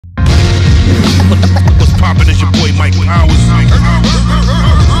poppin'? It's your boy Mike Powers.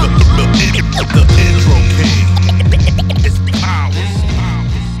 The intro king. It's Powers.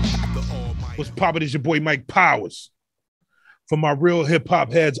 What's poppin'? It's your boy Mike Powers. For my real hip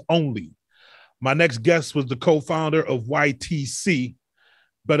hop heads only. My next guest was the co-founder of YTC,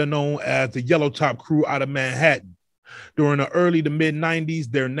 better known as the Yellow Top Crew out of Manhattan. During the early to mid 90s,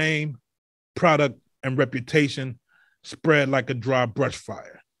 their name, product, and reputation spread like a dry brush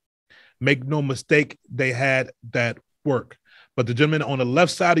fire. Make no mistake, they had that work. But the gentleman on the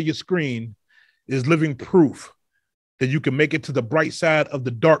left side of your screen is living proof that you can make it to the bright side of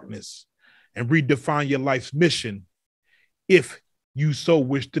the darkness and redefine your life's mission if you so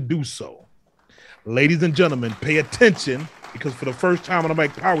wish to do so. Ladies and gentlemen, pay attention, because for the first time on the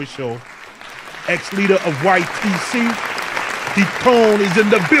Mike Power Show, ex-leader of YTC, Titon is in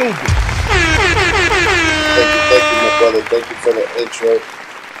the building. Thank you, my brother. Thank you for the intro.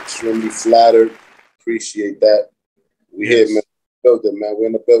 Extremely flattered. Appreciate that. We here, man. Building, man. We're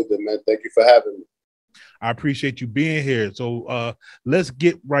in the building, man. Thank you for having me. I appreciate you being here. So let's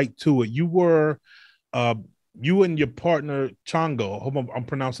get right to it. You were, you and your partner Chango. I hope I'm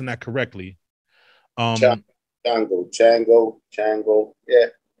pronouncing that correctly. Chango. Yeah.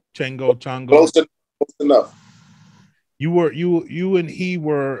 Chango. Close enough. You and he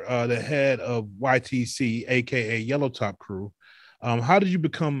were the head of YTC, aka Yellow Top Crew. How did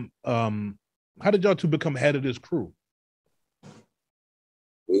y'all two become head of this crew?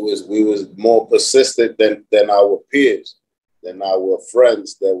 We was more persistent than our peers, than our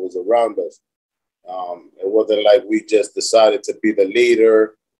friends that was around us. It wasn't like we just decided to be the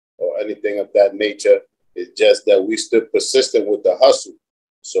leader or anything of that nature. It's just that we stood persistent with the hustle.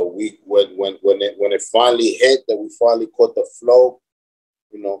 So we when it finally hit, that we finally caught the flow,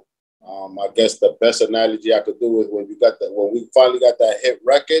 you know. I guess the best analogy I could do is when we finally got that hit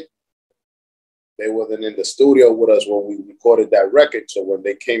record, they wasn't in the studio with us when we recorded that record. So when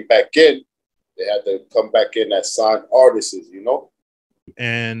they came back in, they had to come back in as signed artists, you know.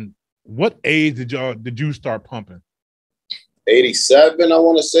 And what age did you start pumping? 87, I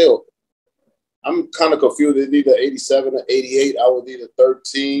want to say. I'm kind of confused. It's either 87 or 88. I was either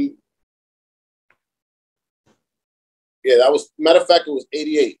 13. Yeah, that was, matter of fact, it was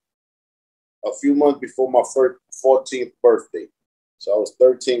 88. A few months before my 14th birthday. So I was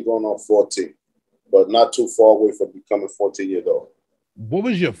 13 going on 14, but not too far away from becoming 14 years old. What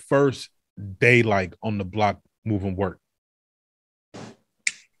was your first day like on the block moving work?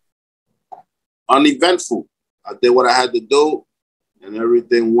 Uneventful. I did what I had to do, and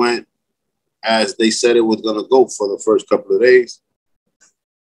everything went as they said it was going to go for the first couple of days.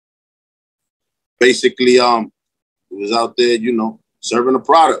 Basically, it was out there, you know, serving a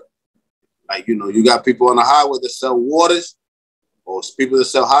product. Like, you know, you got people on the highway that sell waters, or people that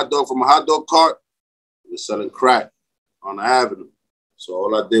sell hot dog from a hot dog cart. We're selling crack on the avenue. So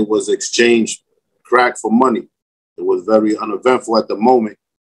all I did was exchange crack for money. It was very uneventful at the moment.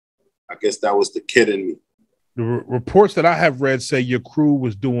 I guess that was the kid in me. The reports that I have read say your crew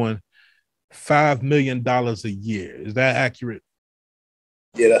was doing $5 million a year. Is that accurate?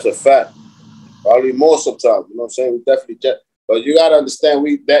 Yeah, that's a fact. Probably more sometimes. You know what I'm saying? We definitely check. But you gotta understand,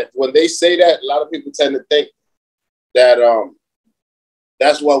 when they say that, a lot of people tend to think that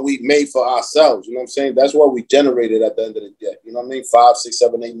that's what we made for ourselves. You know what I'm saying? That's what we generated at the end of the day. You know what I mean? $5, $6,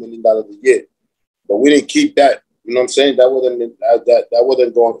 $7, $8 million a year. But we didn't keep that. You know what I'm saying? That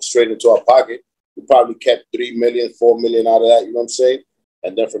wasn't going straight into our pocket. We probably kept $3 million, $4 million out of that. You know what I'm saying?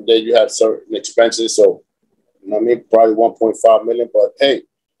 And then from there you have certain expenses. So, you know what I mean? Probably 1.5 million. But hey,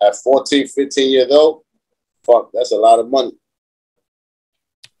 at 14, 15 years old, fuck, that's a lot of money.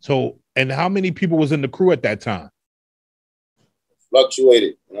 So, and how many people was in the crew at that time?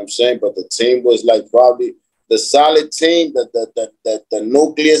 Fluctuated, you know what I'm saying? But the team was like probably the solid team, the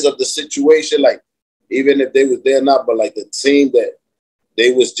nucleus of the situation, like even if they was there or not, but like the team that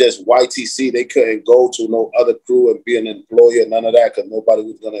they was just YTC, they couldn't go to no other crew and be an employee or none of that because nobody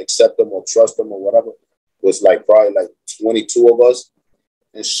was going to accept them or trust them or whatever. It was like probably like 22 of us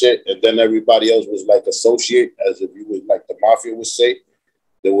and shit. And then everybody else was like associate, as if you would, like the mafia would say.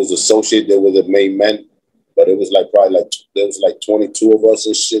 There was associate, there were the main men, but it was like probably like, there was like 22 of us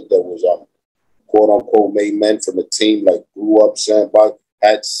and shit that was quote unquote main men from the team, like grew up, sandbag,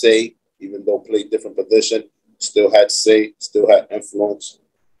 had say, even though played different position, still had say, still had influence,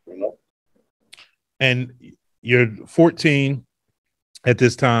 you know. And you're 14 at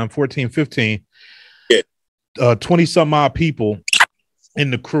this time, 14, 15. Yeah. 20 some odd people in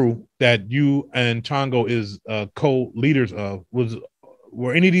the crew that you and Chango is co-leaders of.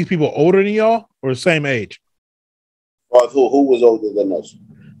 Were any of these people older than y'all or the same age? Who was older than us?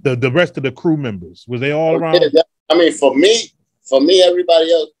 The rest of the crew members, was they all around? Yeah, I mean, for me,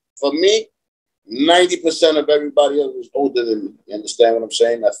 everybody else, for me, 90% of everybody else was older than me. You understand what I'm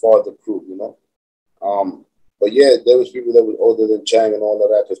saying? As far as the crew, you know. But yeah, there was people that were older than Chang and all of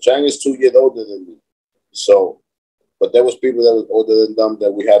that, because Chang is 2 years older than me. So, but there was people that was older than them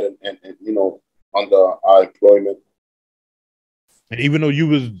that we had, you know, under our employment. And even though you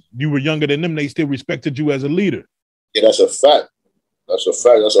were younger than them, they still respected you as a leader. Yeah, that's a fact. That's a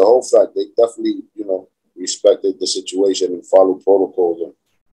fact. That's a whole fact. They definitely, you know, respected the situation and followed protocols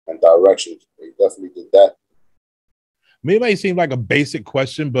and directions. They definitely did that. Maybe it might seem like a basic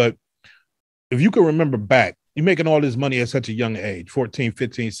question, but if you can remember back, you're making all this money at such a young age, 14,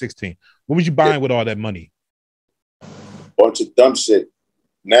 15, 16. What was you buying with all that money? Bunch of dumb shit.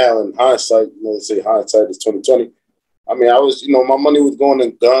 Now, in hindsight, you know, they say hindsight is 2020. I mean, I was, you know, my money was going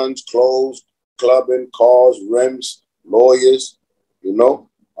in guns, clothes, clubbing, cars, rims, lawyers, you know,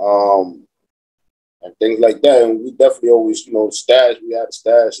 and things like that. And we definitely always, you know, stash. We had a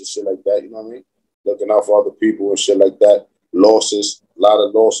stash and shit like that, you know what I mean? Looking out for other people and shit like that. Losses, a lot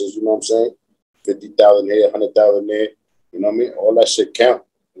of losses, you know what I'm saying? 50,000 here, 100,000 there, you know what I mean? All that shit count,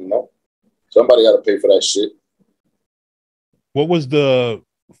 you know? Somebody got to pay for that shit. What was the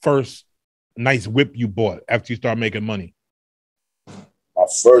first nice whip you bought after you started making money? My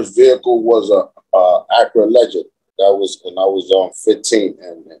first vehicle was a Acura Legend. That was, and I was 15,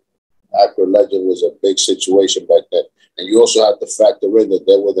 and Acura Legend was a big situation back then. And you also had to factor in that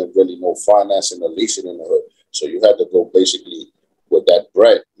there wasn't really no financing or leasing in the hood, so you had to go basically with that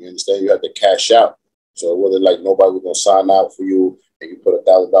bread. You understand? You had to cash out, so it wasn't like nobody was gonna sign out for you and you put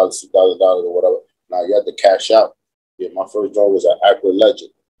 $1,000, $2,000, or whatever. Now you had to cash out. Yeah, my first job was an Acura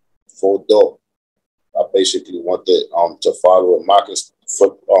Legend, 4-door. I basically wanted to follow in Marcus'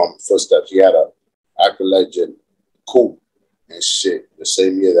 footsteps. He had a Acura Legend coupe and shit. The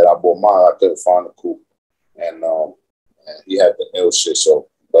same year that I bought mine, I couldn't find a coupe, and he had the L shit. So,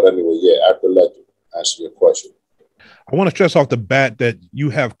 but anyway, yeah, Acura Legend. Answer your question. I want to stress off the bat that you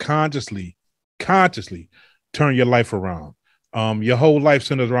have consciously turned your life around. Your whole life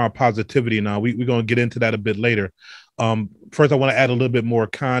centers around positivity. Now we're going to get into that a bit later. First, I want to add a little bit more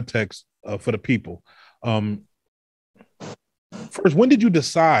context for the people. First, when did you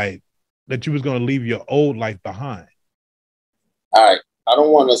decide that you was going to leave your old life behind? All right. I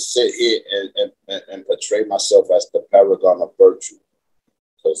don't want to sit here and portray myself as the paragon of virtue,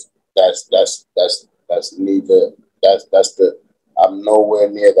 because that's neither. I'm nowhere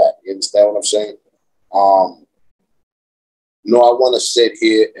near that. You understand what I'm saying? No, I want to sit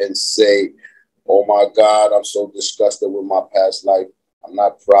here and say, oh my God, I'm so disgusted with my past life. I'm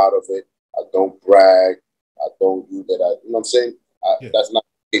not proud of it. I don't brag. I don't do that. You know what I'm saying? That's not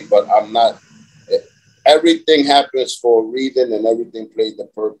it, but I'm not. Everything happens for a reason, and everything plays the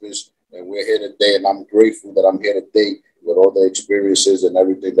purpose. And we're here today, and I'm grateful that I'm here today with all the experiences and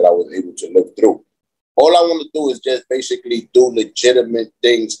everything that I was able to live through. All I want to do is just basically do legitimate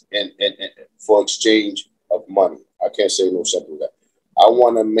things and for exchange of money. I can't say no simple that. I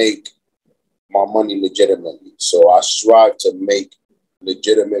want to make my money legitimately. So I strive to make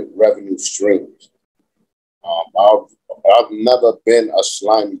legitimate revenue streams. I've never been a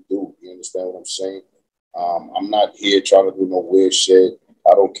slimy dude. You understand what I'm saying? I'm not here trying to do no weird shit.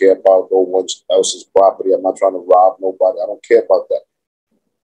 I don't care about no one else's property. I'm not trying to rob nobody. I don't care about that.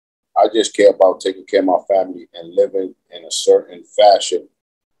 I just care about taking care of my family and living in a certain fashion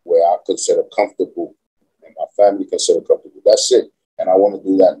where I consider comfortable and my family consider comfortable. That's it. And I want to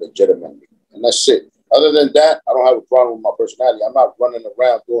do that legitimately. And that's it. Other than that, I don't have a problem with my personality. I'm not running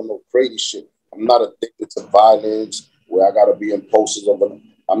around doing no crazy shit. I'm not addicted to violence where I got to be in posters.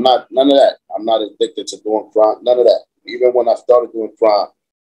 I'm not, none of that. I'm not addicted to doing crime. None of that. Even when I started doing crime,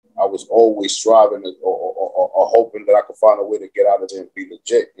 I was always striving or hoping that I could find a way to get out of there and be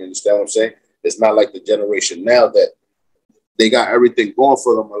legit. You understand what I'm saying? It's not like the generation now that they got everything going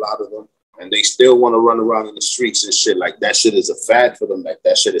for them, a lot of them, and they still want to run around in the streets and shit. Like that shit is a fad for them. Like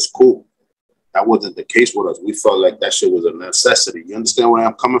that shit is cool. That wasn't the case with us. We felt like that shit was a necessity. You understand where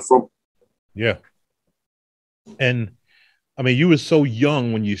I'm coming from? Yeah. And I mean, you were so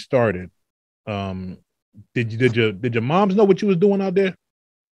young when you started. Did your moms know what you was doing out there?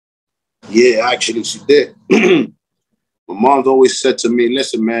 Yeah, actually, she did. My mom's always said to me,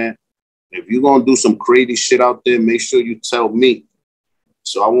 listen, man, if you're going to do some crazy shit out there, make sure you tell me.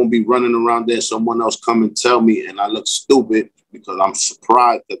 So I won't be running around there and someone else come and tell me and I look stupid because I'm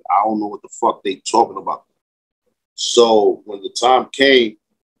surprised that I don't know what the fuck they talking about. So when the time came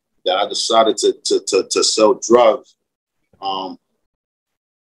that I decided to sell drugs,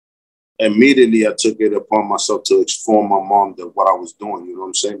 immediately I took it upon myself to inform my mom that what I was doing, you know what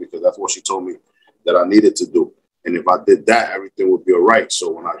I'm saying? Because that's what she told me that I needed to do. And if I did that, everything would be all right.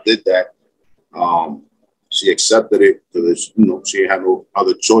 So when I did that, she accepted it because, you know, she had no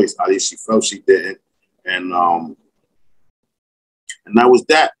other choice. At least she felt she didn't. And that was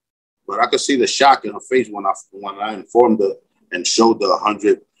that. But I could see the shock in her face when I informed her and showed her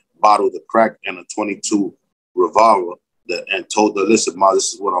 100 bottles of crack and a 22 revolver and told her, listen, Ma,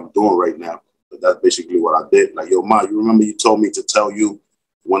 this is what I'm doing right now. But that's basically what I did. Like, yo, Ma, you remember you told me to tell you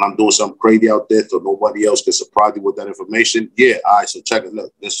when I'm doing something crazy out there so nobody else can surprise you with that information? Yeah, all right, so check it.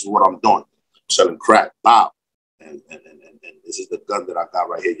 Look, this is what I'm doing. I'm selling crack. Bow. And this is the gun that I got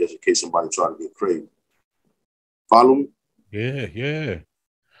right here just in case somebody try to get crazy. Follow me? Yeah, yeah.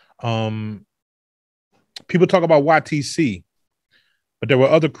 People talk about YTC, but there were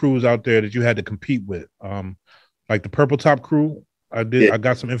other crews out there that you had to compete with. Like the Purple Top crew. I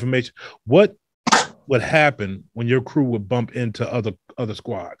got some information. What would happen when your crew would bump into other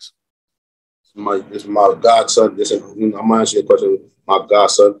squads? It's my godson. I'm gonna answer your question. My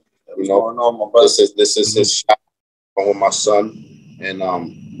godson. You know, this is his shot with my son, and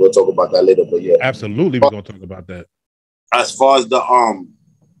we'll talk about that later. But yeah, absolutely, we're gonna talk about that. As far as the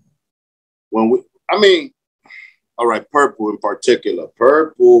all right, Purple in particular.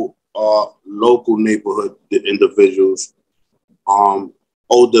 Purple are local neighborhood individuals,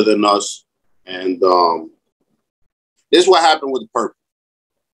 older than us, and this is what happened with Purple.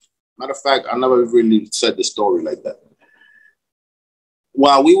 Matter of fact, I never really said the story like that.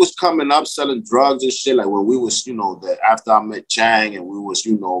 While we was coming up selling drugs and shit, like when we was, you know, that after I met Chang and we was,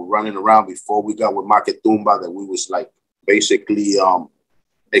 you know, running around before we got with Maketumba, that we was like basically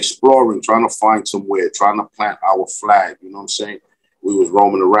exploring, trying to find somewhere, trying to plant our flag, you know what I'm saying? We was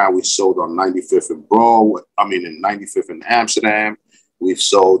roaming around. We sold on 95th and Broadway, in 95th in Amsterdam. We've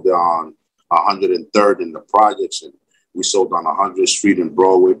sold on 103rd in the projects, and we sold on 100th Street in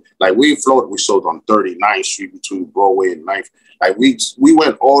Broadway. Like we sold on 39th Street between Broadway and 9th. Like we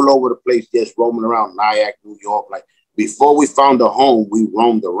went all over the place, just roaming around Nyack, New York. Like before we found a home, we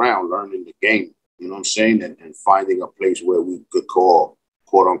roamed around learning the game, you know what I'm saying? And finding a place where we could call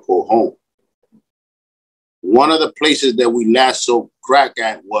quote unquote home. One of the places that we last sold crack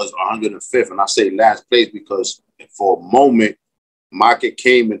at was 105th. And I say last place because for a moment, Market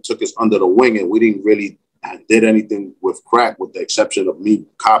came and took us under the wing, and we didn't really did anything with crack with the exception of me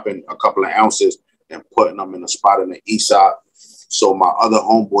copping a couple of ounces and putting them in a spot in the east side so my other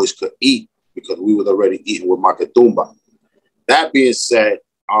homeboys could eat because we were already eating with Maketumba. That being said,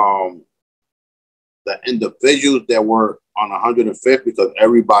 the individuals that were on 105th, because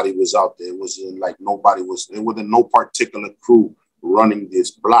everybody was out there. It wasn't like there wasn't no particular crew running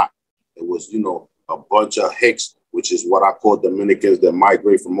this block. It was, you know, a bunch of hicks, which is what I call Dominicans that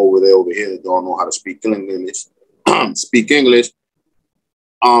migrate from over here that don't know how to speak English.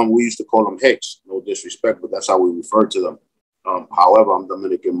 We used to call them hicks. No disrespect, but that's how we refer to them. However, I'm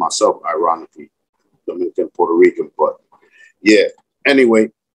Dominican myself, ironically. Dominican, Puerto Rican, but yeah.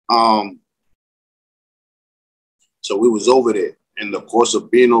 Anyway, so we was over there. In the course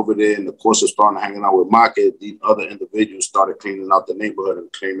of being over there, in the course of starting hanging out with Market, these other individuals started cleaning out the neighborhood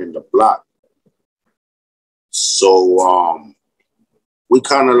and claiming the block. So we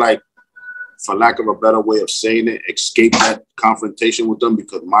kind of like, for lack of a better way of saying it, escaped that confrontation with them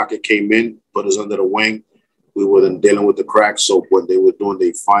because Market came in, put us under the wing. We were then dealing with the crack. So when they were doing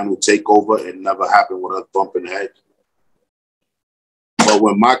their final takeover, it never happened with us bumping heads. But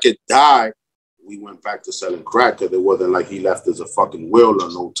when Market died, we went back to selling crack because it wasn't like he left us a fucking will or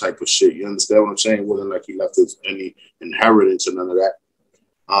no type of shit. You understand what I'm saying? It wasn't like he left us any inheritance or none of that.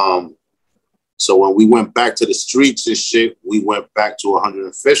 So when we went back to the streets and shit, we went back to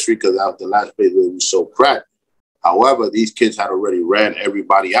 105th Street because that was the last place where we sold crack. However, these kids had already ran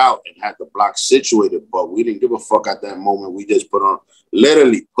everybody out and had the block situated, but we didn't give a fuck at that moment. We just put up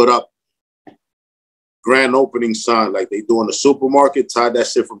grand opening sign like they do in the supermarket, tied that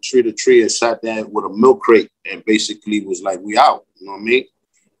shit from tree to tree and sat there with a milk crate and basically was like, we out, you know what I mean?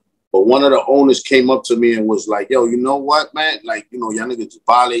 But one of the owners came up to me and was like, yo, you know what, man? Like, you know, y'all niggas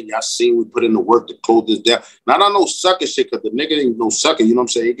violate. Y'all seen we put in the work to close this down. Now, I don't know sucker shit because the nigga ain't no sucker, you know what I'm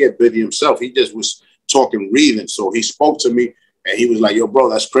saying? He get busy himself. He just was talking reading. So he spoke to me and he was like, yo, bro,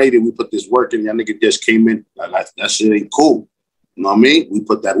 that's crazy. We put this work in. Y'all nigga just came in. Like, that shit ain't cool. You know what I mean? We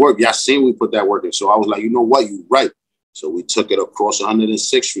put that work. Y'all seen we put that work in. So I was like, you know what? You right. So we took it across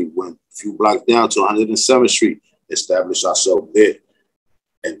 106th Street, went a few blocks down to 107th Street, established ourselves there.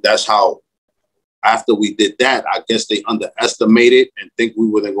 And that's how, after we did that, I guess they underestimated and think we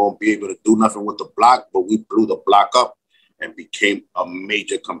weren't going to be able to do nothing with the block, but we blew the block up and became a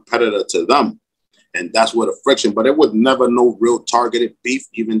major competitor to them. And that's where the friction, but it was never no real targeted beef,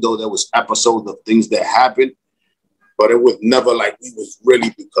 even though there was episodes of things that happened. But it was never like we was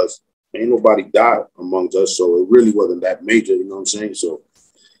really, because ain't nobody died amongst us. So it really wasn't that major, you know what I'm saying? So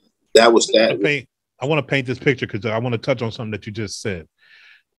that was that. I want to paint this picture because I want to touch on something that you just said.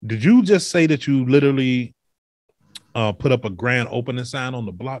 Did you just say that you literally put up a grand opening sign on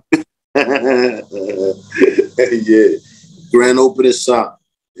the block? Yeah, grand opening sign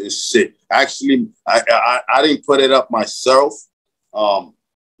is shit. Actually, I didn't put it up myself.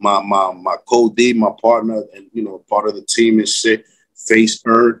 My co-D, my partner, and part of the team and shit. Face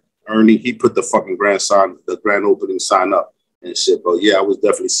Ernie, he put the fucking the grand opening sign up and shit. But yeah, I was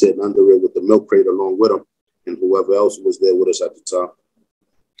definitely sitting under it with the milk crate along with him and whoever else was there with us at the time.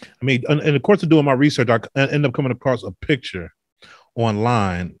 I mean, in the course of doing my research, I ended up coming across a picture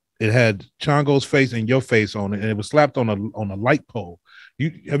online. It had Chango's face and your face on it, and it was slapped on a light pole.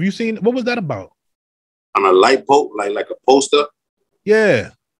 Have you seen, what was that about? On a light pole, like a poster?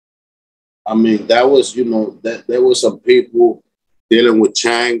 Yeah. I mean, that was, that there was some people dealing with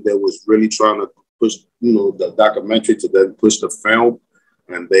Chang that was really trying to push, the documentary to then push the film.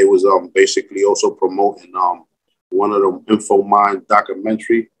 And they was basically also promoting one of them InfoMind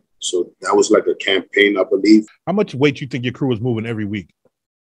documentary. So that was like a campaign, I believe. How much weight you think your crew was moving every week?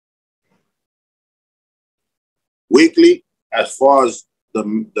 Weekly, as far as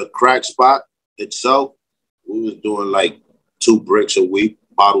the crack spot itself, we was doing like 2 bricks a week,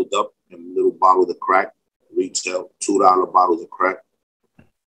 bottled up in a little bottle of crack, retail, $2 bottles of crack.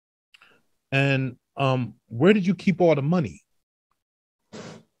 And where did you keep all the money?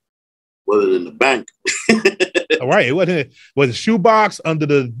 Was it in the bank? All right, it wasn't. Was a shoebox under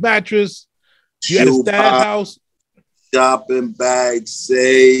the mattress? You had a stash house, shopping bag,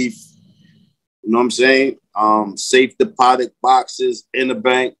 safe. You know what I'm saying? Safe deposit boxes in the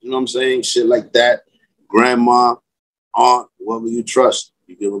bank. You know what I'm saying? Shit like that. Grandma, aunt, whoever you trust,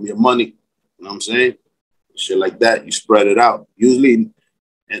 you give them your money. You know what I'm saying? Shit like that. You spread it out. Usually,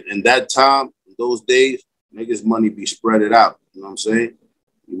 in that time, in those days, niggas' money be spread it out. You know what I'm saying?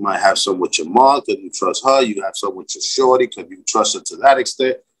 You might have some with your mom because you trust her. You have some with your shorty because you trust her to that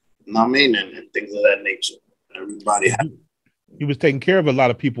extent. You know what I mean? And things of that nature. Everybody. You was taking care of a lot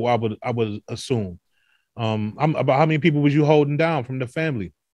of people, I would assume. About how many people was you holding down from the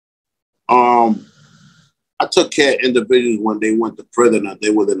family? I took care of individuals when they went to prison and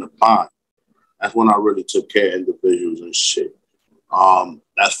they were in the pond. That's when I really took care of individuals and shit.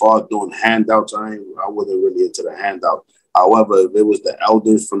 As far as doing handouts, I wasn't really into the handout. However, if it was the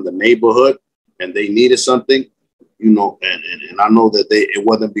elders from the neighborhood and they needed something, and I know that it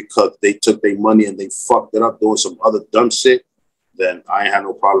wasn't because they took their money and they fucked it up doing some other dumb shit, then I ain't had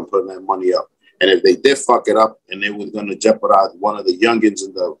no problem putting that money up. And if they did fuck it up and they was gonna jeopardize one of the youngins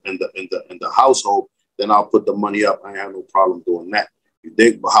in the household, then I'll put the money up. I ain't have no problem doing that. You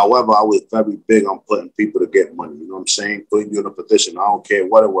dig? But however, I was very big on putting people to get money. You know what I'm saying? Putting you in a position. I don't care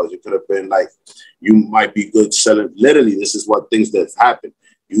what it was. It could have been like, you might be good selling. Literally, this is what things that happen.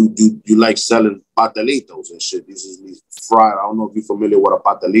 You like selling patelitos and shit. These fried. I don't know if you're familiar with what a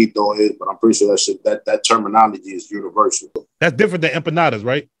patelito is, but I'm pretty sure that terminology is universal. That's different than empanadas,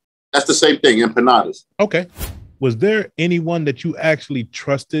 right? That's the same thing, empanadas. Okay. Was there anyone that you actually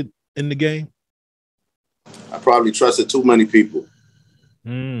trusted in the game? I probably trusted too many people.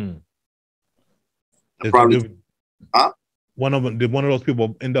 Did one of those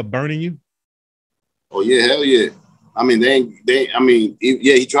people end up burning you? Oh yeah, hell yeah. I mean,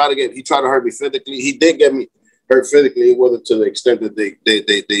 he tried to hurt me physically. He did get me hurt physically. It wasn't to the extent that they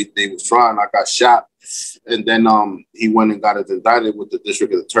was trying. I got shot, and then he went and got it indicted with the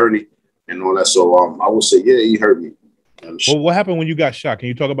district attorney and all that. So I would say, yeah, he hurt me. Well, what happened when you got shot? Can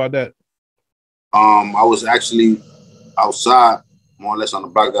you talk about that? I was actually outside, more or less on the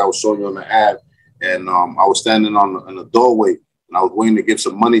block that I was showing you on the ad, and I was standing in the doorway, and I was waiting to give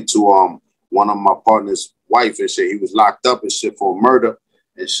some money to one of my partner's wife and shit. He was locked up and shit for murder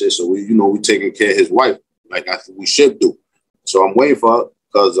and shit. So we taking care of his wife like we should do. So I'm waiting for her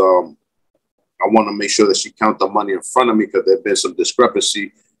because I want to make sure that she count the money in front of me because there's been some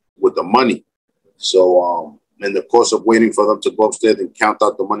discrepancy with the money. So in the course of waiting for them to go upstairs and count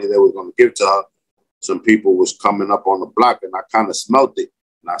out the money they were going to give to her, some people was coming up on the block and I kind of smelt it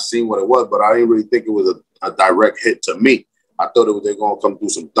and I seen what it was, but I didn't really think it was a direct hit to me. I thought they were going to come do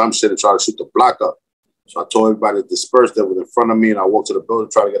some dumb shit and try to shoot the block up. So I told everybody to disperse that was in front of me and I walked to the building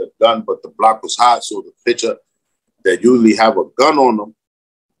to try to get a gun, but the block was hot. So the pitcher that usually have a gun on them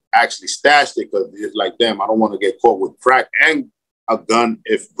actually stashed it because it's like, damn, I don't want to get caught with crack and a gun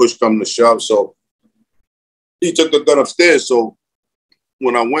if push comes to shove. So he took the gun upstairs. So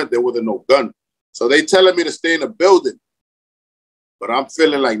when I went, there wasn't no gun. So they telling me to stay in the building. But I'm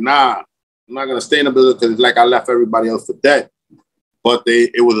feeling like, nah, I'm not going to stay in the building because it's like I left everybody else for dead. But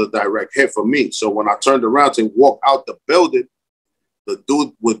it was a direct hit for me. So when I turned around to walk out the building, the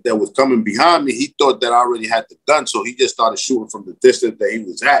dude that was coming behind me, he thought that I already had the gun. So he just started shooting from the distance that he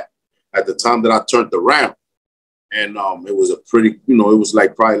was at the time that I turned around. And it was a pretty, it was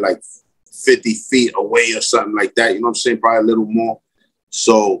like probably like 50 feet away or something like that. You know what I'm saying? Probably a little more.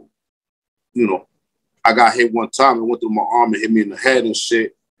 So, I got hit one time. It went through my arm and hit me in the head and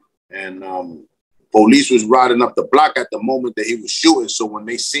shit. And police was riding up the block at the moment that he was shooting. So when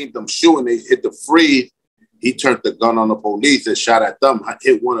they seen them shooting, they hit the freeze. He turned the gun on the police and shot at them. I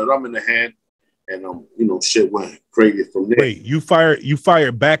hit one of them in the hand. And, shit went crazy from there. Wait, you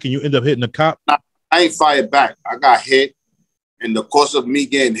fired back and you end up hitting the cop? I ain't fired back. I got hit. In the course of me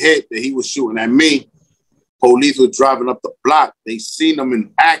getting hit, that he was shooting at me, police were driving up the block. They seen him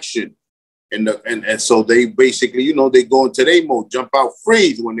in action. And so they basically, they go into their mode, jump out,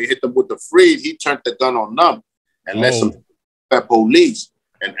 freeze. When they hit them with the freeze, he turned the gun on them and let some at police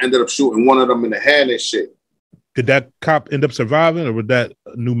and ended up shooting one of them in the hand and shit. Did that cop end up surviving, or was that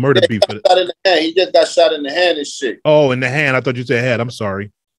new murder beef? He just got shot in the hand and shit. Oh, in the hand. I thought you said head. I'm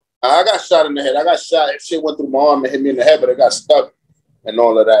sorry. I got shot in the head. I got shot. Shit went through my arm and hit me in the head, but it got stuck and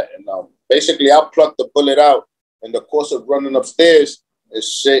all of that. And basically, I plucked the bullet out in the course of running upstairs and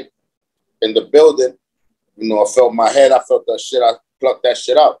shit in the building. I felt my head. I felt that shit. I plucked that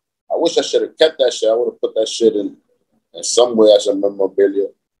shit out. I wish I should have kept that shit. I would have put that shit in somewhere as a memorabilia.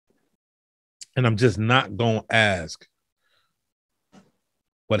 And I'm just not going to ask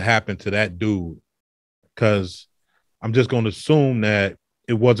what happened to that dude, because I'm just going to assume that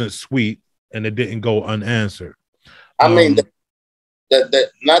it wasn't sweet and it didn't go unanswered. I mean, not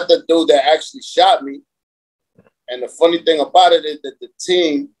the dude that actually shot me. And the funny thing about it is that the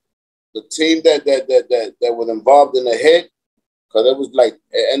team that was involved in the hit, because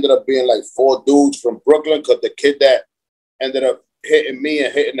it ended up being like 4 dudes from Brooklyn, because the kid that ended up hitting me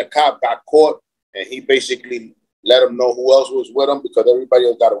and hitting the cop got caught, and he basically let him know who else was with him because everybody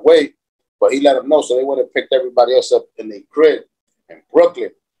else got away. But he let them know, so they would have picked everybody else up in their crib in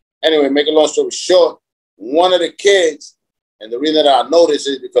Brooklyn. Anyway, make a long story short, one of the kids, and the reason that I know this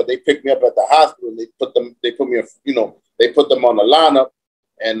is because they picked me up at the hospital. And they put them on the lineup,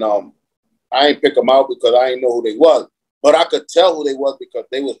 and I ain't pick them out because I didn't know who they was. But I could tell who they was because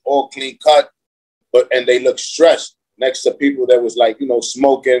they was all clean cut, and they looked stressed next to people that was like,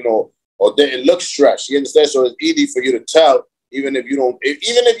 smoking or didn't look stressed. You understand? So it's easy for you to tell, even if you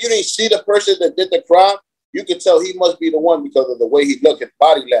didn't see the person that did the crime, you could tell he must be the one because of the way he looked and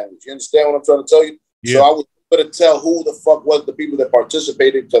body language. You understand what I'm trying to tell you? Yeah. So I was able to tell who the fuck was the people that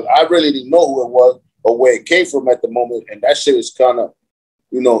participated because I really didn't know who it was or where it came from at the moment. And that shit was kind of,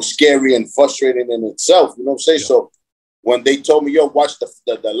 scary and frustrating in itself. You know what I'm saying? Yeah. So when they told me, yo, watch the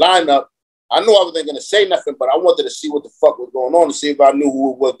lineup, I knew I wasn't going to say nothing, but I wanted to see what the fuck was going on to see if I knew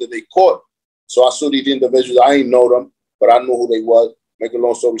who it was that they caught. So I saw these individuals. I ain't know them, but I knew who they was. Make a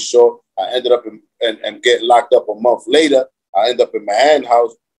long story short, I ended up and get locked up a month later. I ended up in my aunt's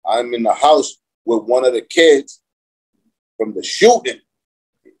house. I'm in the house with one of the kids from the shooting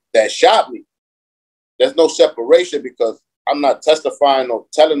that shot me. There's no separation because I'm not testifying or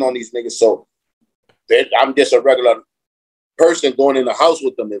telling on these niggas. So I'm just a regular person going in the house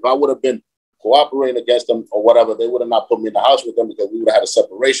with them. If I would have been cooperating against them or whatever, they would have not put me in the house with them because we would have had a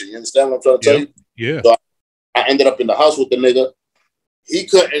separation. You understand what I'm trying to tell you? Yeah. So I ended up in the house with the nigga. He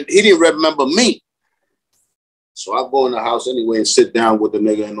didn't remember me. So I go in the house anyway and sit down with the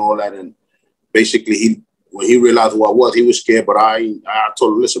nigga and all that. And basically when he realized who I was, he was scared, but I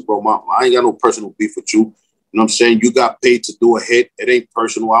told him, listen, bro, I ain't got no personal beef with you. You know what I'm saying? You got paid to do a hit. It ain't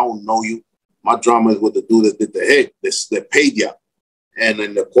personal. I don't know you. My drama is with the dude that did the hit, that paid you. And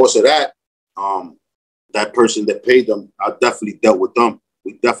in the course of that, that person that paid them, I definitely dealt with them.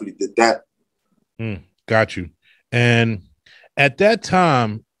 We definitely did that. Got you. And at that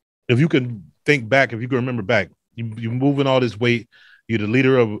time, if you can think back, if you can remember back, you're moving all this weight, you're the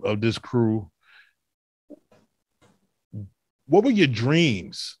leader of this crew. What were your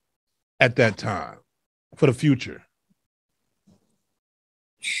dreams at that time for the future?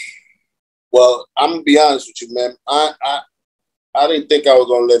 Well, I'm gonna be honest with you, man. I didn't think I was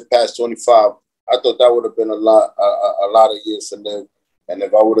gonna live past 25. I thought that would have been a lot of years to live. And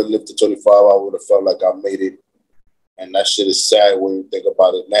if I would have lived to 25, I would have felt like I made it. And that shit is sad when you think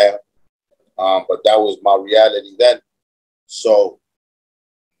about it now. But that was my reality then. So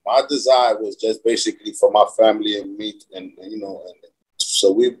my desire was just basically for my family and me and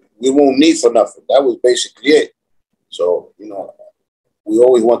So we won't need for nothing. That was basically it. So, you know, we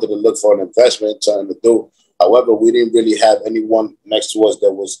always wanted to look for an investment, something to do. However, we didn't really have anyone next to us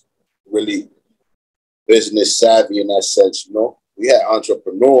that was really business savvy in that sense, you know. We had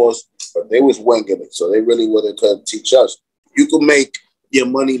entrepreneurs, but they was winging it, so they really couldn't teach us. You could make your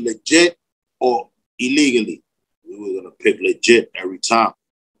money legit or illegally. We were gonna pick legit every time.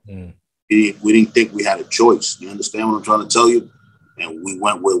 Mm. We didn't think we had a choice. You understand what I'm trying to tell you? And we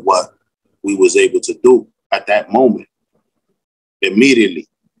went with what we was able to do at that moment, immediately,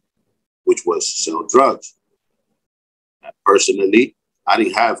 which was sell drugs. And personally, I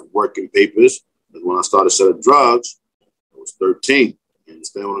didn't have working papers. But when I started selling drugs, I was 13. You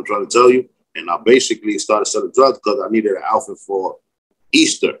understand what I'm trying to tell you? And I basically started selling drugs because I needed an outfit for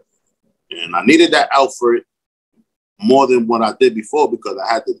Easter. And I needed that outfit more than what I did before because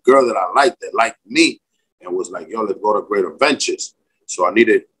I had the girl that I liked that liked me and was like, yo, let's go to Great Adventures. So I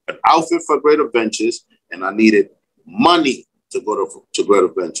needed an outfit for Great Adventures and I needed money to go to Great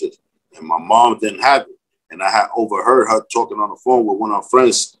Adventures. And my mom didn't have it. And I had overheard her talking on the phone with one of her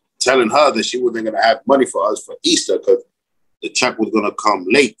friends telling her that she wasn't going to have money for us for Easter because the check was going to come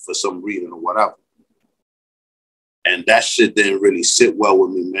late for some reason or whatever. And that shit didn't really sit well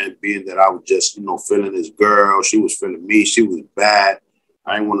with me, man, being that I was just, you know, feeling this girl. She was feeling me. She was bad.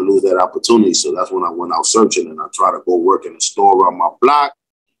 I didn't want to lose that opportunity. So that's when I went out searching and I tried to go work in a store around my block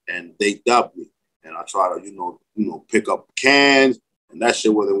and they dubbed me. And I tried to, you know, pick up cans and that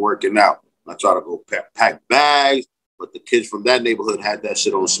shit wasn't working out. I tried to go pack bags, but the kids from that neighborhood had that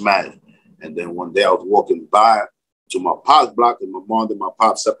shit on smash. And then one day I was walking by to my pop's block, and my mom and my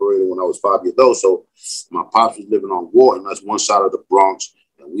pop separated when I was 5 years old. So my pops was living on Wharton. That's one side of the Bronx.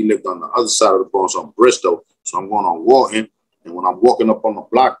 And we lived on the other side of the Bronx on Bristol. So I'm going on Wharton. And when I'm walking up on the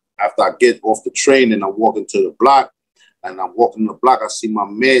block, after I get off the train and I'm walking to the block, and I'm walking the block, I see my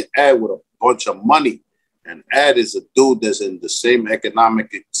man Ed with a bunch of money. And Ed is a dude that's in the same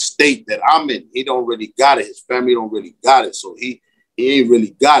economic state that I'm in. He don't really got it. His family don't really got it. So he ain't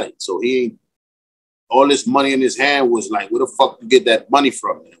really got it. So he ain't, all this money in his hand was like, where the fuck you get that money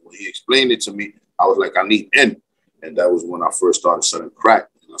from? And when he explained it to me, I was like, I need in. And that was when I first started selling crack.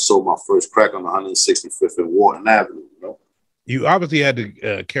 And I sold my first crack on 165th and Wharton Avenue, you know? You obviously had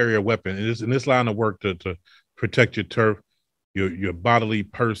to carry a weapon in this line of work to protect your turf, your bodily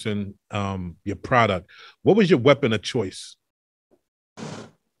person, your product. What was your weapon of choice?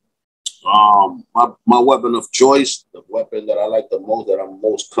 My weapon of choice, the weapon that I like the most, that I'm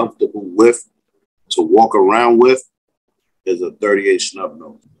most comfortable with to walk around with, is a 38 snub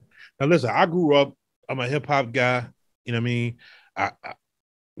nose. Now listen, I grew up, I'm a hip hop guy, you know what I mean? I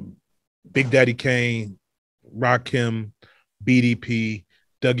Big Daddy Kane, Rakim, BDP,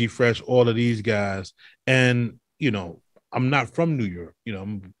 Dougie Fresh, all of these guys. And, you know, I'm not from New York. You know,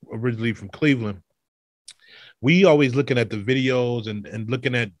 I'm originally from Cleveland. We always looking at the videos and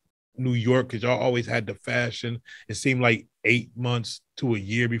looking at New York because y'all always had the fashion. It seemed like 8 months to a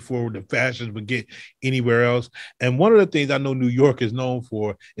year before the fashions would get anywhere else. And one of the things I know New York is known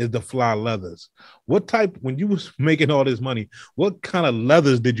for is the fly leathers. What type, when you was making all this money, what kind of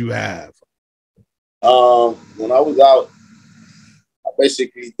leathers did you have? When I was out, I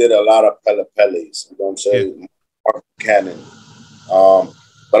basically did a lot of pele-peles, you know what I'm saying? Yeah. Cannon.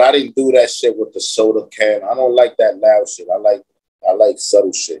 But I didn't do that shit with the soda can. I don't like that loud shit. I like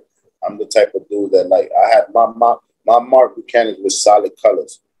subtle shit. I'm the type of dude that, like, I had my Mark Buchanan with solid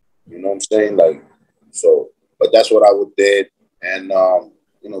colors. You know what I'm saying? Like, so, but that's what I would did. And,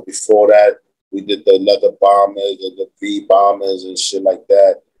 you know, before that, we did the leather bombers and the V bombers and shit like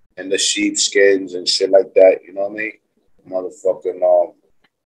that. And the sheepskins and shit like that. You know what I mean? Motherfucking,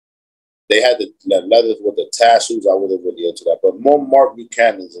 they had the leathers with the tassels. I wasn't really into that. But more Mark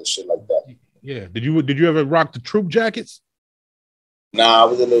Buchanan's and shit like that. Yeah. Did you ever rock the troop jackets? Nah, I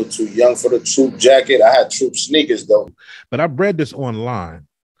was a little too young for the troop jacket. I had troop sneakers, though. But I read this online.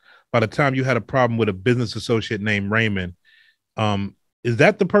 By the time you had a problem with a business associate named Raymond, is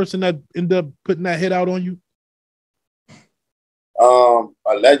that the person that ended up putting that hit out on you?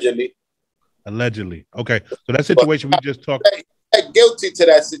 Allegedly. Allegedly. Okay. So that situation we just talked. Guilty to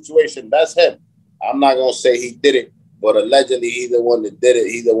that situation. That's him. I'm not going to say he did it, but allegedly he's the one that did it.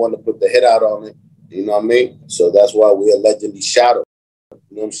 He's the one that put the hit out on it. You know what I mean? So that's why we allegedly shot him.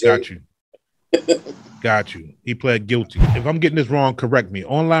 You know what I'm saying? Got you. Got you. He pled guilty. If I'm getting this wrong, correct me.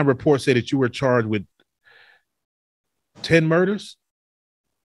 Online reports say that you were charged with 10 murders?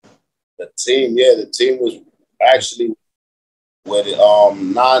 The team was actually with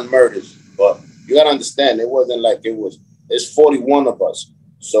 9 murders. But you got to understand, it wasn't like it's 41 of us.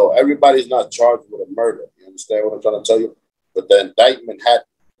 So everybody's not charged with a murder. You understand what I'm trying to tell you? but the indictment had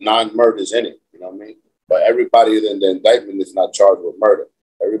 9 murders in it. You know what I mean? But everybody in the indictment is not charged with murder.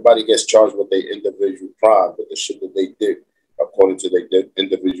 Everybody gets charged with their individual crime, with the shit that they did according to their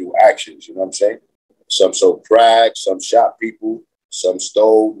individual actions. You know what I'm saying? Some sold crack, some shot people, some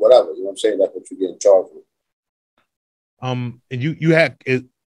stole, whatever. You know what I'm saying? That's what you get charged with. And you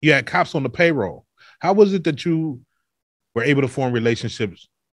had cops on the payroll. How was it that you were able to form relationships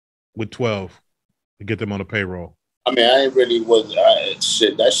with 12 to get them on the payroll? I mean, I ain't really was that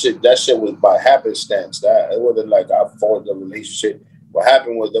shit was by happenstance. That it wasn't like I forged a relationship. What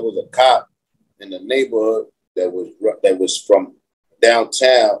happened was there was a cop in the neighborhood that was from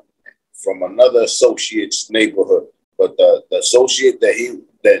downtown, from another associate's neighborhood. But the associate that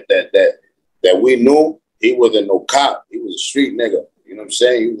we knew, he wasn't no cop. He was a street nigga. You know what I'm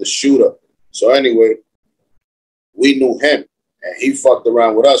saying? He was a shooter. So anyway, we knew him. And he fucked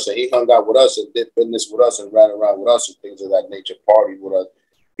around with us, and he hung out with us and did business with us and ran around with us and things of that nature, party with us.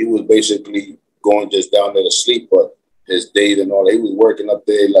 He was basically going just down there to sleep, but his date and all that, he was working up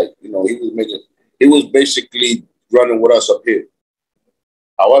there, like, you know, he was basically running with us up here.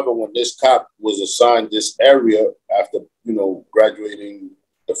 However, when this cop was assigned this area after, you know, graduating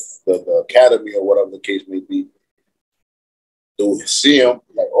the academy or whatever the case may be, to see him,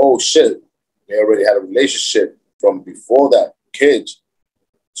 like, oh shit, they already had a relationship from before that. Kids.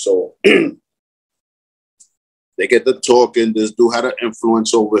 So they get to talking. This dude had an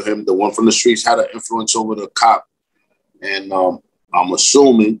influence over him. The one from the streets had an influence over the cop. And I'm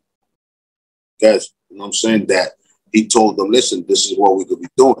assuming, guys, you know what I'm saying, that he told them, listen, this is what we could be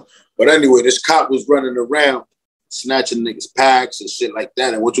doing. But anyway, this cop was running around snatching niggas' packs and shit like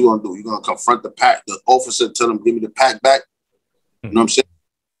that. And what you gonna do? You're gonna confront the pack, the officer, tell him, give me the pack back? You know what I'm saying?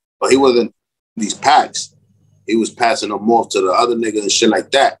 But he wasn't these packs. He was passing them off to the other nigga and shit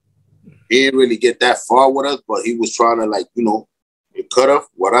like that. He didn't really get that far with us, but he was trying to, like, you know, it cut off,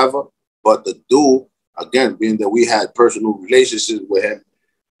 whatever. But the dude, again, being that we had personal relationships with him,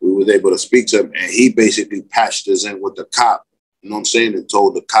 we was able to speak to him, and he basically patched us in with the cop, you know what I'm saying, and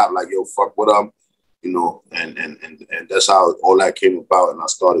told the cop, like, yo, fuck with him, you know, and that's how all that came about. And I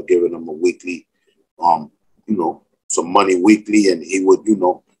started giving him a weekly, you know, some money weekly, and he would, you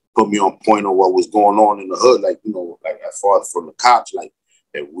know, put me on point on what was going on in the hood, like, you know, like as far as from the cops, like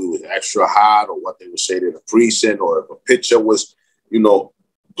if we was extra hot or what they would say to the precinct, or if a picture was, you know,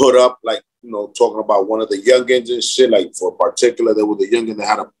 put up, like, you know, talking about one of the youngins and shit, like for particular, there was a youngin that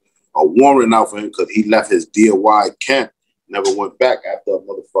had a warrant out for him because he left his DOI camp, never went back after a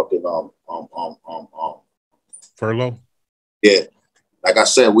motherfucking furlough. Yeah. Like I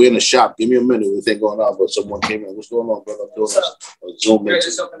said, we're in the shop. Give me a minute. We ain't going on, but someone came in. What's going on, brother? I'm doing a Zoom meeting.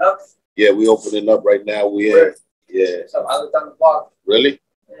 Just open up? Yeah, we opening up right now. We in. Yeah. So I looked on the block. Really?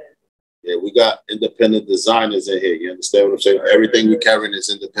 Yeah, we got independent designers in here. You understand what I'm saying? Everything we carrying is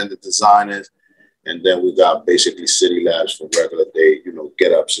independent designers. And then we got basically City Labs for regular day, you know,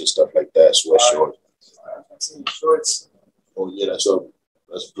 get-ups and stuff like that, sweatshorts. Shorts. Oh, yeah, that's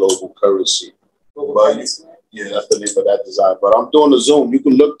global currency. Yeah, that's the name of that design. But I'm doing the Zoom. You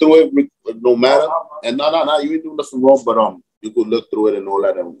can look through it no matter. And no, you ain't doing nothing wrong, but you can look through it and all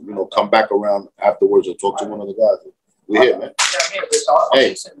that, and, you know, come back around afterwards and talk to one of the guys. We're here, man.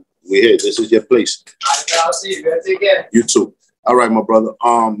 Hey, we're here. This is your place. I'll see you guys again. You too. All right, my brother.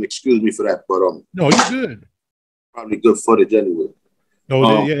 Excuse me for that, but no, you're good. Probably good footage anyway.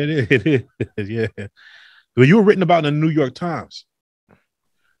 No, yeah, it is. Yeah. Well, you were written about in the New York Times.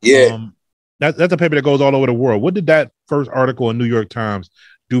 Yeah. That's a paper that goes all over the world. What did that first article in New York Times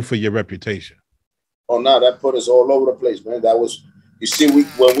do for your reputation? Oh, no, that put us all over the place, man. That was, you see,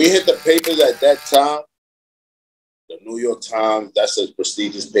 when we hit the papers at that time, the New York Times, that's a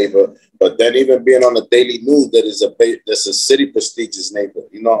prestigious paper. But then even being on the Daily News, that's a city prestigious neighbor.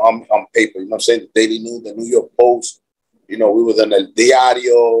 You know, I'm paper. You know what I'm saying? The Daily News, the New York Post. You know, we was on the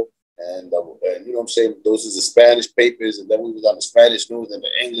Diario, and you know what I'm saying? Those are the Spanish papers, and then we was on the Spanish news and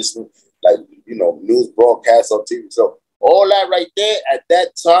the English news, like, you know, news broadcasts on TV. So all that right there at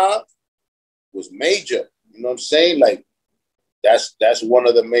that time was major. You know what I'm saying? Like, that's one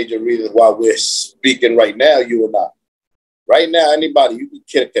of the major reasons why we're speaking right now, you and I. Right now, anybody, you can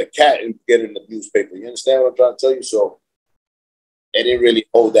kick a cat and get in the newspaper. You understand what I'm trying to tell you? So it didn't really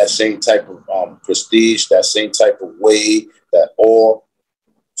hold that same type of prestige, that same type of weight, that awe.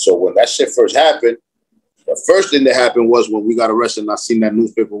 So when that shit first happened, the first thing that happened was when we got arrested and I seen that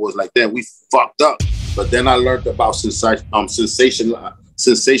newspaper was like, damn, we fucked up. But then I learned about sensationalization,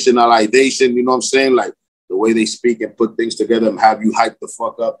 you know what I'm saying? Like the way they speak and put things together and have you hype the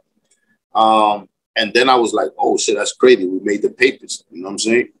fuck up. And then I was like, oh shit, that's crazy. We made the papers, you know what I'm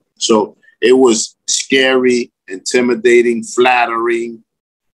saying? So it was scary intimidating, flattering,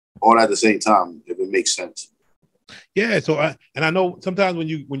 all at the same time, if it makes sense. Yeah. So I know sometimes when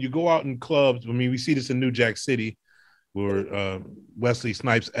you go out in clubs, I mean, we see this in New Jack City, where Wesley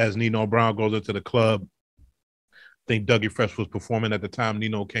Snipes as Nino Brown goes into the club. I think Dougie Fresh was performing at the time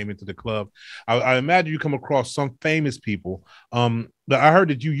Nino came into the club. I imagine you come across some famous people. But I heard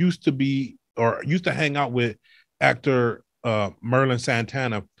that you used to hang out with actor Merlin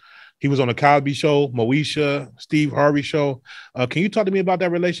Santana. He was on the Cosby Show, Moesha, Steve Harvey Show. Can you talk to me about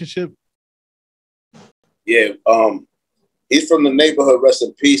that relationship? Yeah, he's from the neighborhood, rest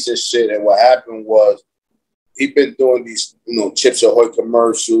in peace and shit. And what happened was he'd been doing these, Chips Ahoy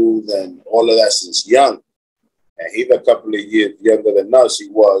commercials and all of that since young. And he's a couple of years younger than us, he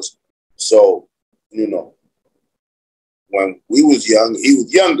was. So, when we was young, he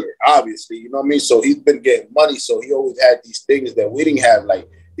was younger, obviously, you know what I mean? So he's been getting money. So he always had these things that we didn't have, like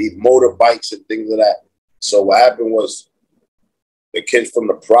these motorbikes and things like that. So what happened was the kids from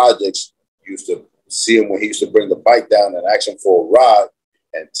the projects used to see him when he used to bring the bike down and ask him for a ride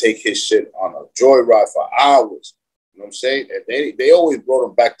and take his shit on a joyride for hours. You know what I'm saying? And they always brought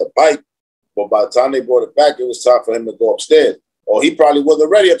him back the bike. But by the time they brought it back, it was time for him to go upstairs. Or he probably was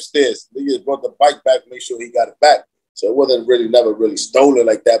already upstairs. They just brought the bike back, make sure he got it back. So it wasn't never really stolen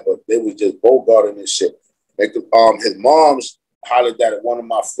like that, but they was just bogarting and shit. His mom's hollered at one of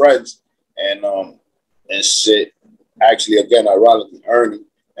my friends and shit. Actually, again, ironically, Ernie,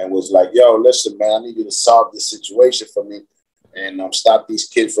 and was like, "Yo, listen, man, I need you to solve this situation for me and stop these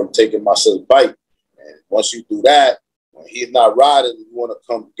kids from taking my son's bike. And once you do that, when he's not riding, you want to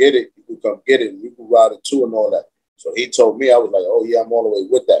come get it, you can come get it, and you can ride it too and all that." So he told me, I was like, "Oh yeah, I'm all the way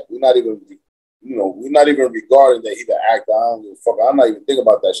with that." We're not even regarding that he's an actor. I don't give a fuck. I'm not even thinking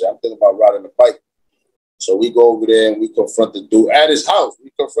about that shit. I'm thinking about riding the bike. So we go over there and we confront the dude at his house.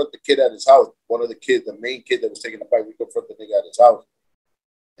 We confront the kid at his house. One of the kids, the main kid that was taking the bike, we confront the nigga at his house.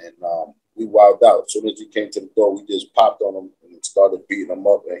 And we wilded out. As soon as he came to the door, we just popped on him and started beating him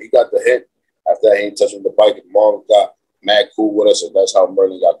up. And he got the hit. After that, he ain't touching the bike. And Marlon got mad cool with us, and that's how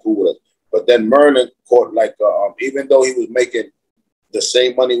Merlin got cool with us. But then Merlin caught, like, even though he was making the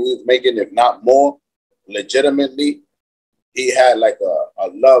same money we was making, if not more, legitimately, he had like a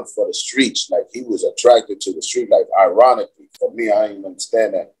love for the streets. Like, he was attracted to the street. Like, ironically, for me, I didn't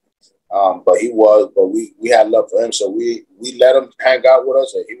understand that. But he was, but we had love for him. So we let him hang out with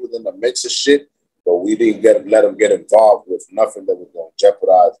us, and he was in the mix of shit, but we didn't let him get involved with nothing that was going to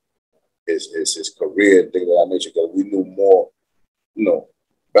jeopardize his career and things of that nature, because we knew more,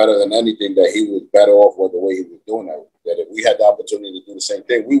 better than anything, that he was better off with the way he was doing that. That if we had the opportunity to do the same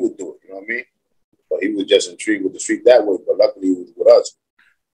thing, we would do it, you know what I mean? But he was just intrigued with the street that way, but luckily he was with us.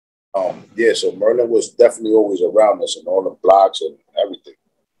 Yeah, so Merlin was definitely always around us and all the blocks and everything.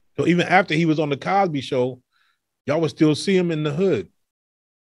 So even after he was on the Cosby Show, y'all would still see him in the hood.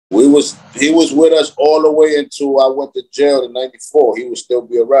 He was with us all the way until I went to jail in '94. He would still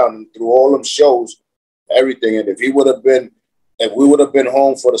be around, and through all them shows, everything. And if we would have been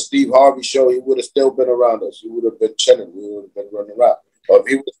home for the Steve Harvey Show, he would have still been around us. He would have been chilling. We would have been running around. But if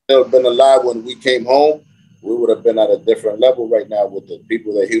he would have still been alive when we came home, we would have been at a different level right now with the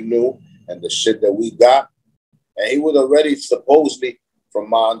people that he knew and the shit that we got. And he was already supposedly, from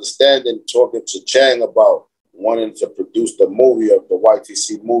my understanding, talking to Chang about wanting to produce the movie of the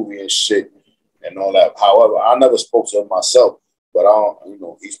YTC movie and shit and all that. However, I never spoke to him myself, but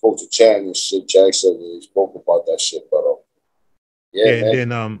he spoke to Chang and shit. Chang said he spoke about that shit, but yeah, man.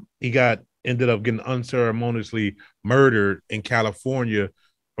 And then he ended up getting unceremoniously murdered in California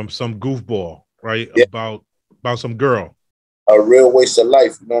from some goofball, right? Yeah. About some girl. A real waste of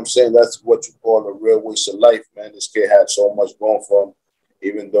life. You know what I'm saying? That's what you call a real waste of life, man. This kid had so much going for him,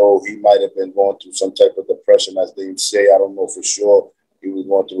 even though he might have been going through some type of depression, as they say. I don't know for sure. He was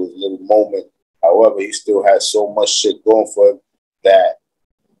going through his little moment. However, he still had so much shit going for him that,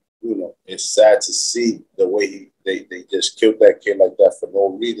 it's sad to see the way they just killed that kid like that for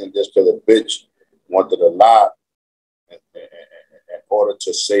no reason, just because a bitch wanted to lie in order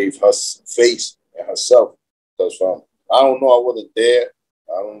to save her face and herself. Because I don't know, I wasn't there.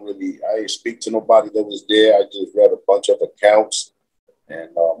 I didn't speak to nobody that was there. I just read a bunch of accounts. And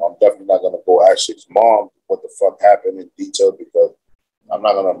I'm definitely not going to go ask his mom what the fuck happened in detail, because I'm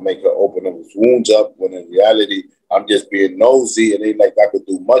not going to make her open his wounds up, when in reality, I'm just being nosy and ain't like I could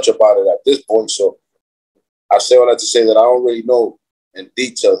do much about it at this point. So I say all that to say that I don't really know in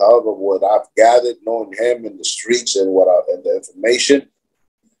detail. However, what I've gathered, knowing him in the streets and the information,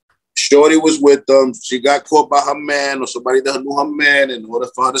 Shorty was with them. She got caught by her man or somebody that knew her man. In order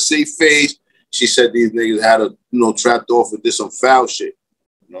for her to save face, she said these niggas had her, trapped off and did some foul shit.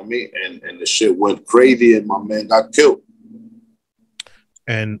 You know what I mean? And the shit went crazy, and my man got killed.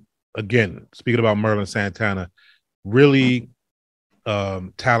 And again, speaking about Merlin Santana, really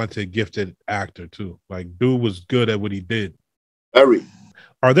talented, gifted actor too. Like, dude was good at what he did. Very.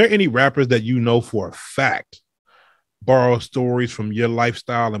 Are there any rappers that you know for a fact borrow stories from your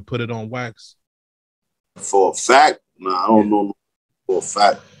lifestyle and put it on wax? For a fact? Nah, I don't know for a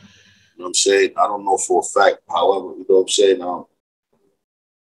fact. You know what I'm saying? I don't know for a fact. However, you know what I'm saying?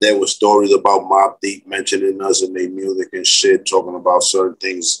 There were stories about Mobb Deep mentioning us in their music and shit, talking about certain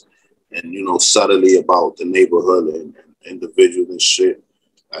things and, you know, subtly about the neighborhood and individuals and shit.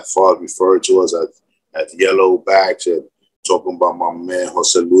 As far as referred to us as yellow bags and talking about my man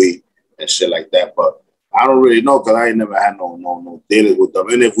Jose Luis and shit like that. But I don't really know because I ain't never had no dealings with them.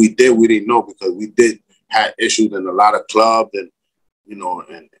 And if we did, we didn't know because we did have issues in a lot of clubs and, you know,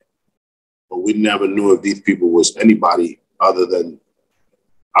 but we never knew if these people was anybody other than,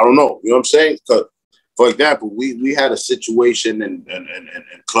 I don't know. You know what I'm saying? Because, for example, we had a situation in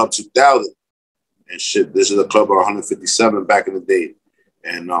Club 2000 and shit. This is a club on 157 back in the day.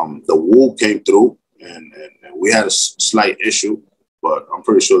 And the Wu came through and we had a slight issue, but I'm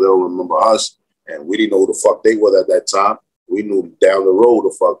pretty sure they'll remember us. And we didn't know who the fuck they were at that time. We knew down the road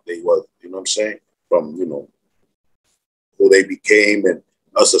the fuck they was. You know what I'm saying? From, you know, who they became and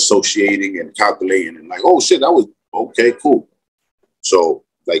us associating and calculating and like, oh shit, that was okay, cool. So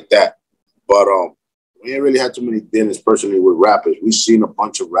like that. But we ain't really had too many dinners personally with rappers. We seen a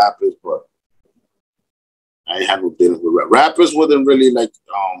bunch of rappers, but I ain't had no dinners with rappers. Rappers wasn't really like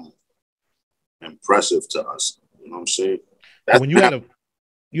impressive to us. You know what I'm saying? When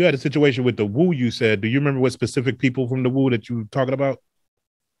you had a situation with the Wu, you said, do you remember what specific people from the Wu that you were talking about?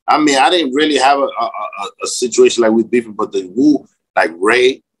 I mean, I didn't really have a situation like with beefing, but the Wu, like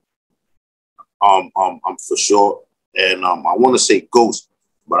Ray, for sure. And I want to say Ghost,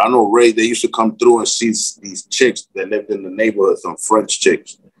 but I know Ray, they used to come through and see these chicks that lived in the neighborhood, some French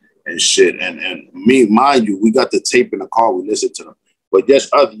chicks and shit. And me, mind you, we got the tape in the car, we listened to them. But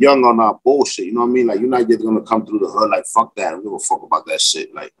just us young on our bullshit, you know what I mean? Like, you're not just going to come through the hood like, fuck that, I don't give a fuck about that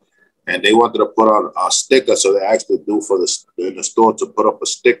shit. Like, and they wanted to put on a sticker, so they asked the dude in the store to put up a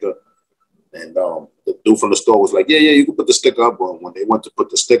sticker. And the dude from the store was like, yeah, you can put the sticker up. But when they went to put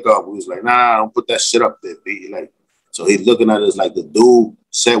the sticker up, we was like, nah, don't put that shit up there, B. Like, so he's looking at us like the dude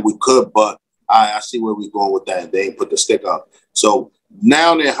said we could, but I see where we're going with that. And they ain't put the sticker up. So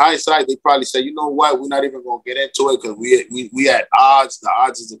now in hindsight, they probably say, you know what, we're not even going to get into it because we had odds. The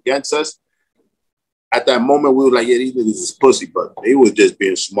odds is against us. At that moment, we were like, yeah, these niggas is pussy, but they was just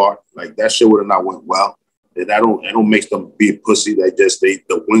being smart. Like, that shit would have not went well. It don't make them be a pussy.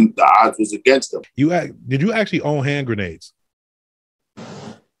 The odds was against them. Did you actually own hand grenades?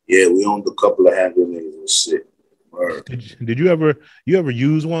 Yeah, we owned a couple of hand grenades and shit. Did you ever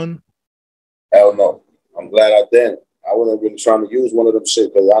use one? Hell no. I'm glad I didn't. I wasn't really trying to use one of them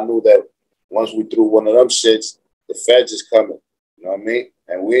shit because I knew that once we threw one of them shits, the feds is coming. You know what I mean?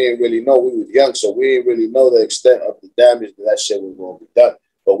 And we didn't really know. We was young, so we didn't really know the extent of the damage that shit was going to be done.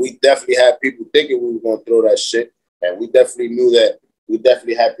 But we definitely had people thinking we were going to throw that shit. And we definitely knew that. We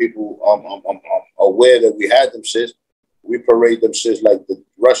definitely had people aware that we had them shits. We parade them shits like the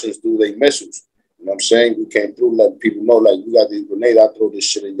Russians do their missiles. You know what I'm saying? We came through letting people know, like, we got these grenades. I throw this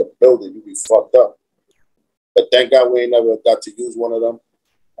shit in your building. You be fucked up. But thank God we ain't never got to use one of them.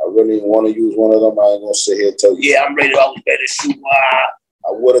 I really want to use one of them. I ain't going to sit here and tell you, yeah, I'm ready. I was ready to shoot. I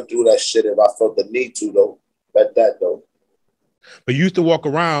would have threw that shit if I felt the need to, though. Bet that, though. But you used to walk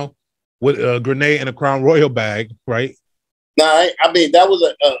around with a grenade in a Crown Royal bag, right? Nah, I mean, that was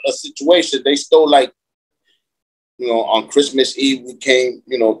a situation. They stole, like, you know, on Christmas Eve, we came,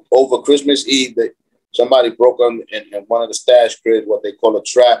 you know, over Christmas Eve, somebody broke on in one of the stash cribs, what they call a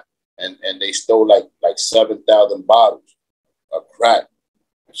trap, and they stole like 7,000 bottles of crack.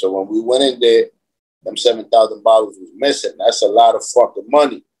 So when we went in there, them 7,000 bottles was missing. That's a lot of fucking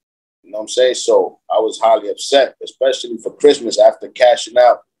money. You know what I'm saying? So I was highly upset, especially for Christmas after cashing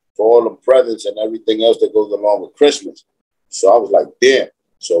out for all the presents and everything else that goes along with Christmas. So I was like, damn.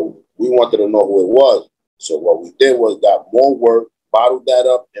 So we wanted to know who it was. So what we did was got more work, bottled that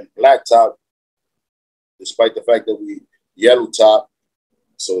up in black top, despite the fact that we yellow top.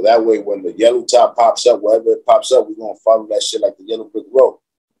 So that way, when the yellow top pops up, wherever it pops up, we're going to follow that shit like the yellow brick road.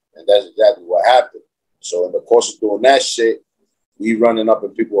 And that's exactly what happened. So in the course of doing that shit, we running up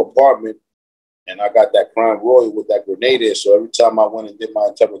in people's apartment, and I got that Crown Royal with that grenade in. So every time I went and did my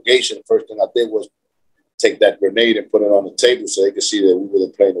interrogation, the first thing I did was take that grenade and put it on the table so they could see that we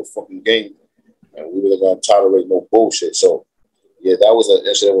weren't playing no fucking game and we weren't going to tolerate no bullshit. So Yeah, that was an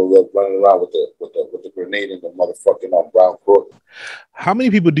incident when we were running around with the grenade in the motherfucking brown court. How many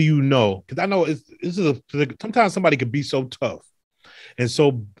people do you know? Because I know sometimes somebody could be so tough and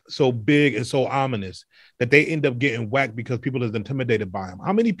so big and so ominous that they end up getting whacked because people is intimidated by them.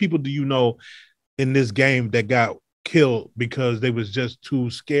 How many people do you know in this game that got killed because they was just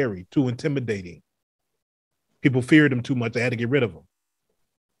too scary, too intimidating? People feared them too much. They had to get rid of them.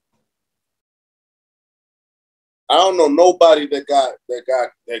 I don't know nobody that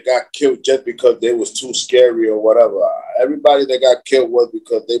got killed just because they was too scary or whatever. Everybody that got killed was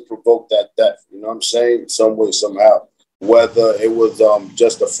because they provoked that death. You know what I'm saying? Some way, somehow. Whether it was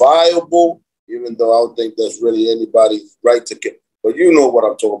justifiable, even though I don't think that's really anybody's right to kill. But you know what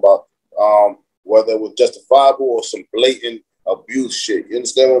I'm talking about. Whether it was justifiable or some blatant abuse shit. You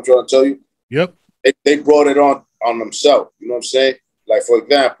understand what I'm trying to tell you? Yep. They brought it on themselves. You know what I'm saying? Like, for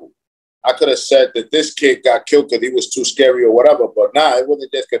example, I could have said that this kid got killed because he was too scary or whatever, but nah, it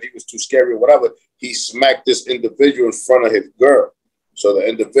wasn't just because he was too scary or whatever. He smacked this individual in front of his girl. So the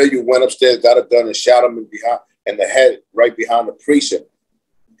individual went upstairs, got a gun, and shot him in the head right behind the precinct.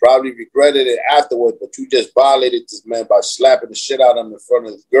 Probably regretted it afterwards, but you just violated this man by slapping the shit out of him in front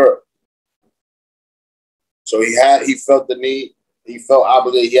of his girl. So he felt the need, he felt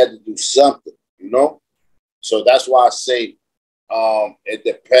obligated, he had to do something, you know? So that's why I say it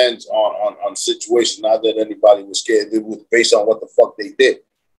depends on situation. Not that anybody was scared. It was based on what the fuck they did.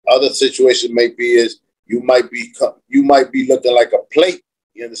 Other situation may be is you might be looking like a plate.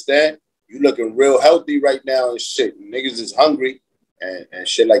 You understand? You looking real healthy right now and shit. Niggas is hungry and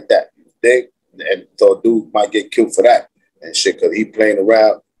shit like that. And so dude might get killed for that and shit because he playing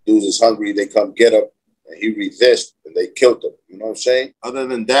around. Dudes is hungry. They come get him and he resists and they killed him. You know what I'm saying? Other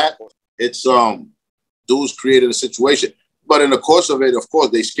than that, it's dudes created a situation. But in the course of it, of course,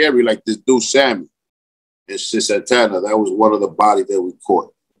 they scary like this dude, Sammy. It's Santana. That was one of the bodies that we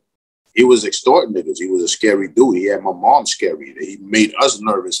caught. He was extorting niggas. He was a scary dude. He had my mom scary. He made us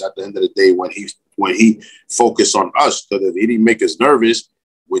nervous at the end of the day when he focused on us. Because if he didn't make us nervous,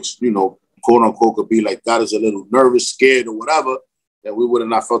 which, you know, quote unquote could be like got us a little nervous, scared, or whatever, then we would have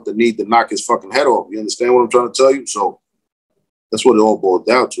not felt the need to knock his fucking head off. You understand what I'm trying to tell you? So that's what it all boiled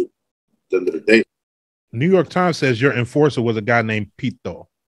down to at the end of the day. New York Times says your enforcer was a guy named Titon.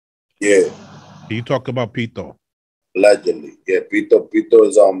 Yeah. Can you talk about Titon? Allegedly. Yeah, Titon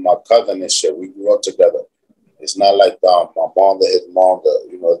is my cousin and shit. We grew up together. It's not like my mom and his mom,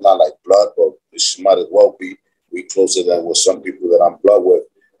 you know, it's not like blood, but it might as well be. We closer than with some people that I'm blood with.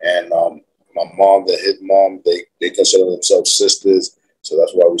 And my mom and his mom, they consider themselves sisters. So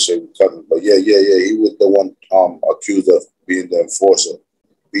that's why we say we're cousins. But yeah. He was the one accused of being the enforcer,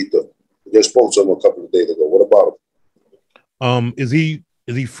 Titon. We just spoke to him a couple of days ago. What about him? Is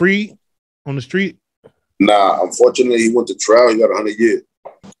he free on the street? Nah, unfortunately, he went to trial. He got 100 years.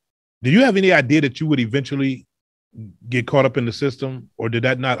 Did you have any idea that you would eventually get caught up in the system, or did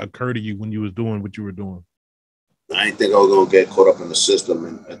that not occur to you when you was doing what you were doing? I didn't think I was gonna get caught up in the system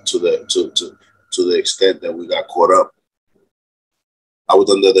and to the extent that we got caught up. I was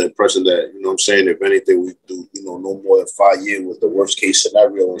under the impression that, you know what I'm saying, if anything, we do, you know, no more than 5 years was the worst case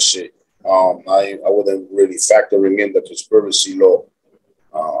scenario and shit. I wasn't really factoring in the conspiracy law.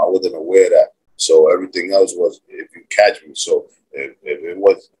 I wasn't aware of that. So everything else was if you catch me. So if it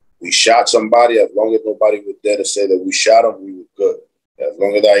was we shot somebody, as long as nobody was there to say that we shot him, we were good. As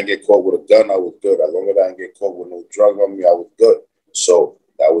long as I didn't get caught with a gun, I was good. As long as I didn't get caught with no drug on me, I was good. So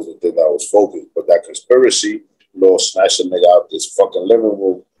that was the thing that I was focused. But that conspiracy law snatched a nigga out this fucking living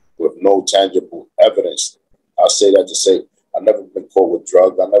room with no tangible evidence. I say that to say I've never been caught with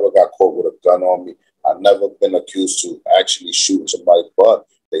drugs. I never got caught with a gun on me. I've never been accused to actually shooting somebody, but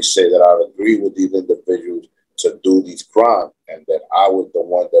they say that I agree with these individuals to do these crimes and that I was the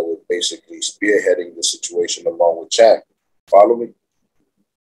one that was basically spearheading the situation along with Chang. Follow me?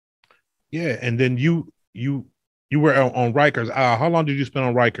 Yeah, and then you were on Rikers. How long did you spend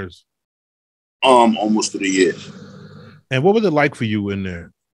on Rikers? Almost 3 years. And what was it like for you in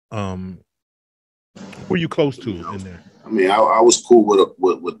there? Who were you close to in there? I mean, I was cool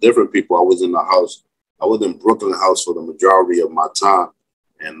with different people. I was in the house. I was in Brooklyn house for the majority of my time,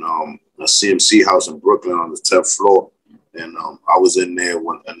 and a CMC house in Brooklyn on the 10th floor. And I was in there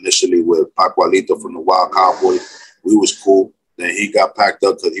initially with Paqualito from the Wild Cowboy. We was cool. Then he got packed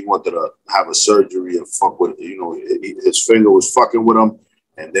up because he wanted to have a surgery and fuck with, you know, his finger was fucking with him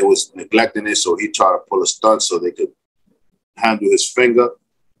and they was neglecting it. So he tried to pull a stunt so they could handle his finger.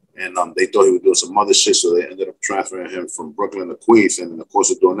 And they thought he was doing some other shit. So they ended up transferring him from Brooklyn to Queens. And in the course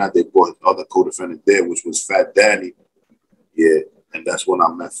of doing that, they brought other co-defendant there, which was Fat Danny. Yeah. And that's when I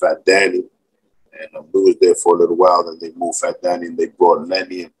met Fat Danny. And we was there for a little while. Then they moved Fat Danny and they brought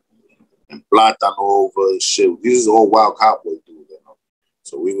Lenny and Plátano over and shit. This is all Wild Cowboy dude, you know.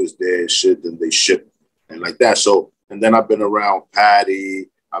 So we was there and shit. Then they shipped and like that. So, and then I've been around Patty.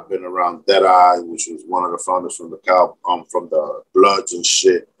 I've been around Deadeye, which was one of the founders from the Bloods and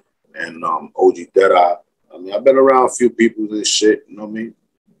shit, and OG Deadeye. I mean, I've been around a few people and shit. You know what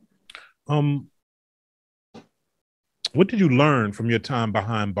I mean? What did you learn from your time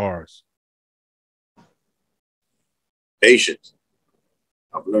behind bars? Patience.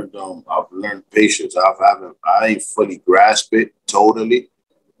 I've learned patience. I ain't fully grasped it totally,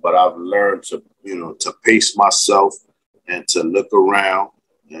 but I've learned to pace myself and to look around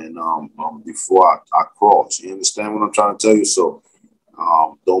and before I cross. You understand what I'm trying to tell you? So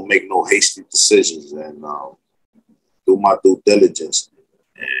don't make no hasty decisions and do my due diligence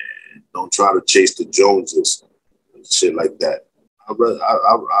and don't try to chase the Joneses and shit like that.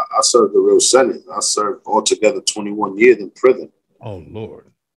 I served a real sentence. I served altogether 21 years in prison. Oh,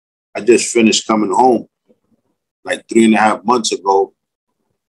 Lord. I just finished coming home like 3.5 months ago,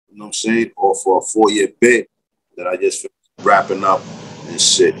 you know what I'm saying? Or for a 4-year bid that I just finished wrapping up and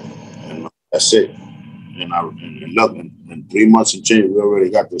shit. And that's it. And look, in 3 months and change, we already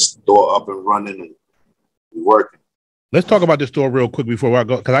got the store up and running and we working. Let's talk about this store real quick before I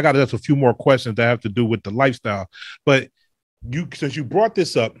go, because I got just a few more questions that have to do with the lifestyle. But since you brought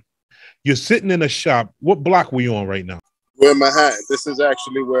this up, you're sitting in a shop. What block were you on right now? We're in Manhattan. This is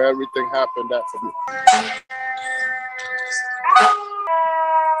actually where everything happened at for me.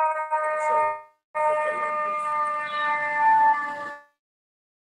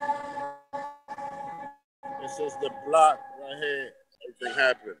 This is the block right here. Everything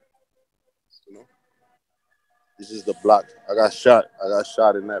happened. You know? This is the block. I got shot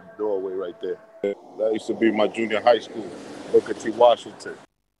in that doorway right there. That used to be my junior high school, Booker T. Washington.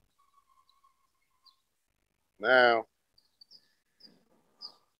 Now,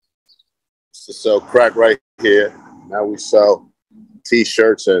 it's to sell crack right here. Now we sell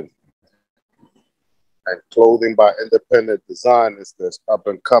T-shirts and clothing by independent designers that's up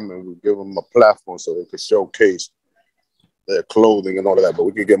and coming. We give them a platform so they can showcase their clothing and all of that. But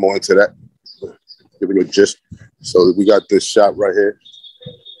we can get more into that. Give you a gist. So we got this shop right here.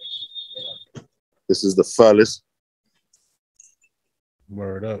 This is the fellas.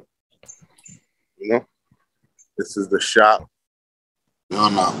 Word up. You know, this is the shop.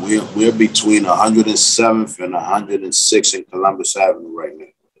 No, we're between 107th and 106th in Columbus Avenue right now.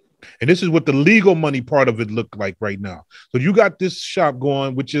 And this is what the legal money part of it look like right now. So you got this shop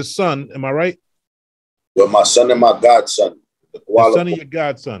going with your son, am I right? With my son and my godson. Your son and your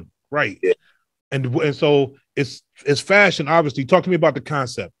godson, right? Yeah. And so it's fashion, obviously. Talk to me about the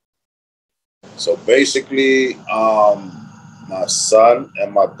concept. So basically, my son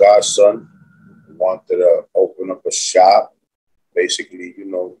and my godson wanted to open up a shop, basically, you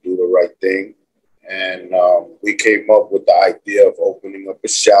know, do the right thing. And we came up with the idea of opening up a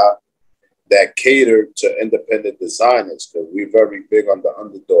shop that catered to independent designers, because we're very big on the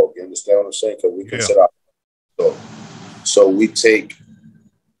underdog. You understand what I'm saying? Because we consider ourselves. So we take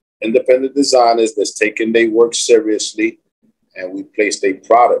independent designers that's taking their work seriously, and we place their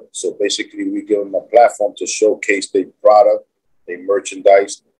product. So basically, we give them a platform to showcase their product, their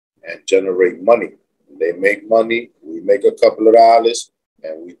merchandise, and generate money. They make money, we make a couple of dollars,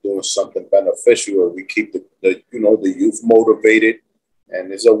 and we doing something beneficial. We keep the youth motivated,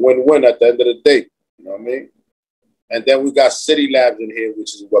 and it's a win-win at the end of the day. You know what I mean? And then we got City Labs in here,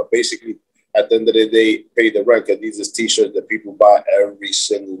 which is what basically at the end of the day pay the rent, because these are t-shirts that people buy every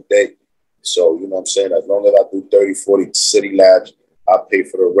single day. So, you know what I'm saying? As long as I do 30, 40 City Labs, I pay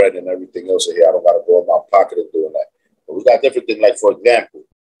for the rent and everything else in here. I don't got to go in my pocket of doing that. But we got different things. Like, for example,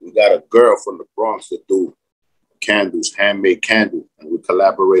 we got a girl from the Bronx that do candles, handmade candles, and we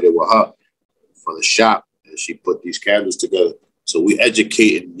collaborated with her for the shop, and she put these candles together. So we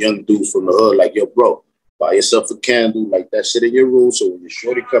educating young dudes from the hood, like, yo, bro, buy yourself a candle, like that shit in your room, so when your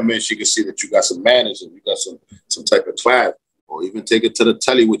shorty come in, she can see that you got some manners and you got some type of class, or even take it to the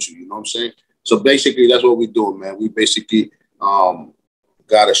telly with you, you know what I'm saying? So basically, that's what we doing, man. We basically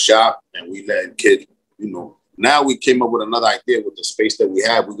got a shop, and we letting kids, you know. Now we came up with another idea with the space that we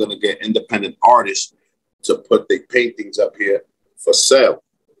have. We're going to get independent artists to put their paintings up here for sale.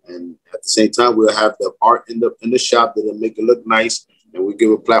 And at the same time, we'll have the art in the shop that'll make it look nice. And we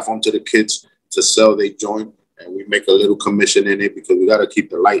give a platform to the kids to sell their joint. And we make a little commission in it, because we got to keep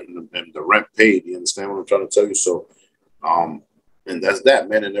the light and the rent paid. You understand what I'm trying to tell you? So, and that's that,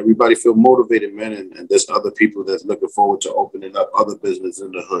 man. And everybody feel motivated, man. And there's other people that's looking forward to opening up other business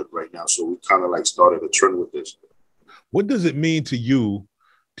in the hood right now. So we kind of like started a trend with this. What does it mean to you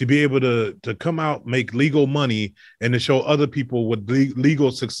to be able to come out, make legal money, and to show other people what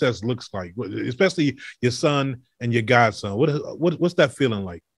legal success looks like, especially your son and your godson? What's that feeling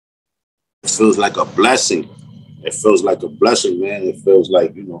like? It feels like a blessing. It feels like a blessing, man. It feels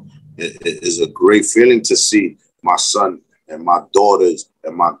like, it is a great feeling to see my son and my daughters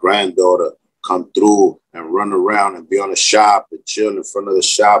and my granddaughter come through and run around and be on the shop and chill in front of the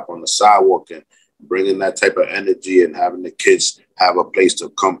shop on the sidewalk and bringing that type of energy and having the kids have a place to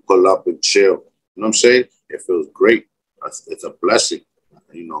come pull up and chill. You know what I'm saying? It feels great. It's a blessing.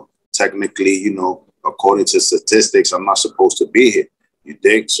 Technically, according to statistics, I'm not supposed to be here. You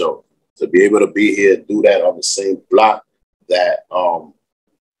dig? So to be able to be here and do that on the same block that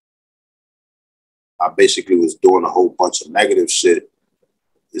I basically was doing a whole bunch of negative shit.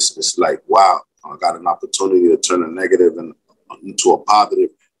 It's like, wow, I got an opportunity to turn a negative into a positive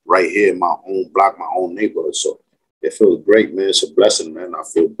right here in my own block, my own neighborhood. So it feels great, man. It's a blessing, man. I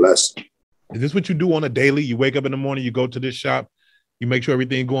feel blessed. Is this what you do on a daily? You wake up in the morning, you go to this shop, you make sure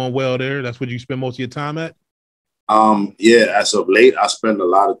everything's going well there. That's what you spend most of your time at? Yeah, as of late, I spend a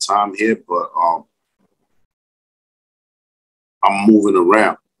lot of time here, but I'm moving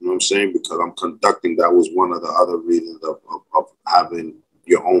around. You know what I'm saying? Because I'm conducting. That was one of the other reasons of having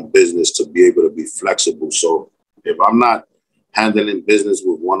your own business, to be able to be flexible. So if I'm not handling business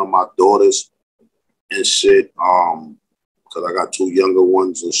with one of my daughters and shit, because I got two younger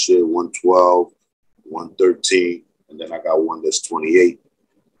ones and shit, one 12, one 13, and then I got one that's 28.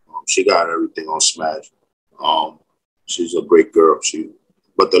 She got everything on smash. She's a great girl.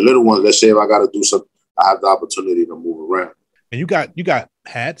 But the little ones, let's say if I got to do something, I have the opportunity to move around. And you got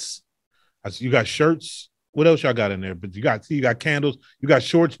hats, you got shirts. What else y'all got in there? But you got candles, you got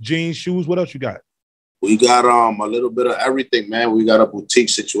shorts, jeans, shoes. What else you got? We got a little bit of everything, man. We got a boutique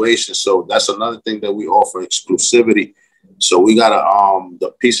situation, so that's another thing that we offer, exclusivity. So we got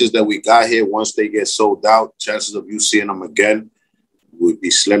the pieces that we got here. Once they get sold out, chances of you seeing them again would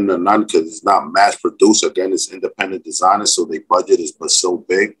be slim to none, because it's not mass produced. Again, it's independent designers, so their budget is but so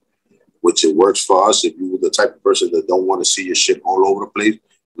big, which it works for us if you were the type of person that don't want to see your shit all over the place.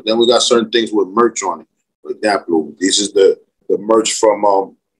 But then we got certain things with merch on it. For example, this is the merch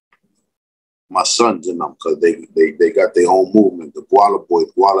from my sons and them, because they got their own movement, the Guala Boy,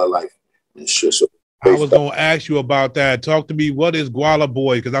 Guala Life and shit. So I was going to ask you about that. Talk to me. What is Guala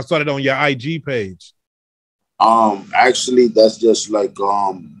Boy? Because I saw it on your IG page. Actually, that's just like,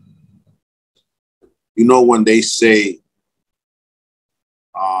 when they say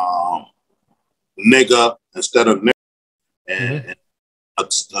nigga instead of nigga, and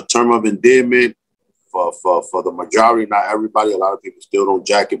a term of endearment for the majority, not everybody. A lot of people still don't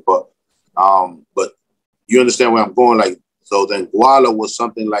jack it, but you understand where I'm going. Like, so then Guala was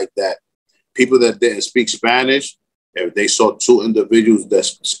something like that. People that didn't speak Spanish, if they saw two individuals that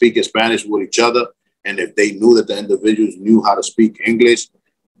speak in Spanish with each other, and if they knew that the individuals knew how to speak English,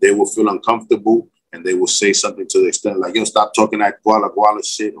 they would feel uncomfortable, and they would say something to the extent like, yo, stop talking that Guala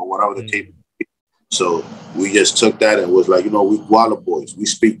shit, or whatever the case. So we just took that and was like, we Guala boys. We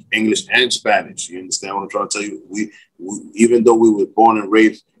speak English and Spanish. You understand what I'm trying to tell you? We even though we were born and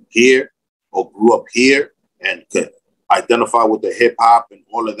raised here or grew up here and could identify with the hip hop and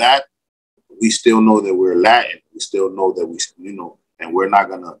all of that, we still know that we're Latin. We still know that and we're not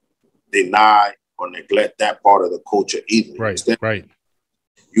going to deny or neglect that part of the culture either. Right.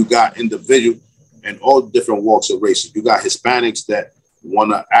 You got individuals in all different walks of races. You got Hispanics that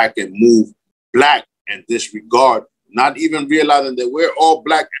want to act and move Black and disregard, not even realizing that we're all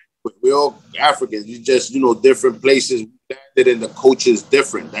Black, we're all Africans. You just, different places landed and the culture is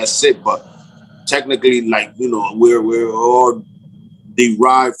different. That's it. But technically, like, we're all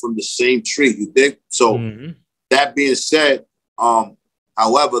derived from the same tree. You dig? So that being said,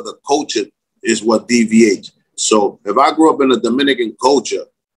 however, the culture is what deviates. So if I grew up in a Dominican culture,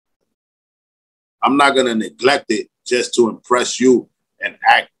 I'm not going to neglect it just to impress you and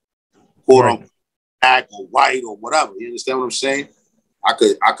act quote unquote black or white or whatever. You understand what I'm saying? I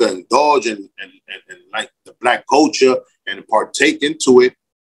could indulge in like the Black culture and partake into it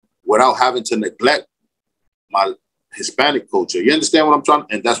without having to neglect my Hispanic culture. You understand what I'm trying?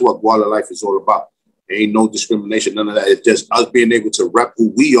 And that's what Guala Life is all about. There ain't no discrimination, none of that. It's just us being able to rep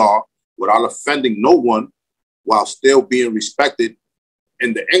who we are without offending no one, while still being respected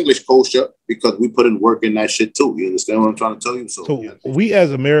in the English culture, because we put in work in that shit too. You understand what I'm trying to tell you? So yeah. We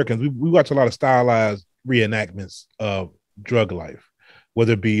as Americans, we watch a lot of stylized reenactments of drug life,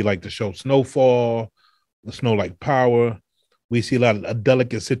 whether it be like the show Snowfall, the Snow Like Power. We see a lot of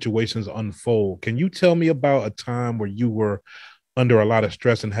delicate situations unfold. Can you tell me about a time where you were under a lot of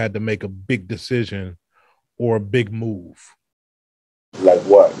stress and had to make a big decision or a big move? Like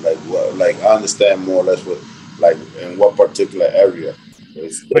what? Like what? Like I understand more or less what, like in what particular area.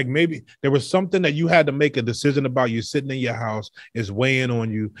 Like maybe there was something that you had to make a decision about. You're sitting in your house, it's weighing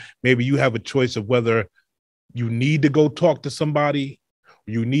on you. Maybe you have a choice of whether you need to go talk to somebody,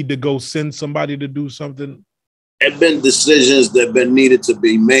 you need to go send somebody to do something. There have been decisions that have been needed to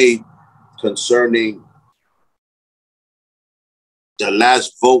be made concerning the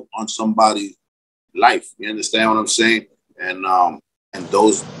last vote on somebody's life. You understand what I'm saying? And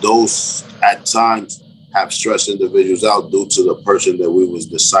those at times have stressed individuals out due to the person that we was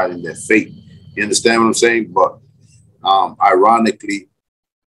deciding their fate. You understand what I'm saying? But ironically,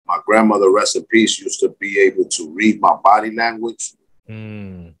 my grandmother, rest in peace, used to be able to read my body language.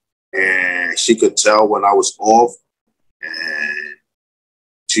 And she could tell when I was off. And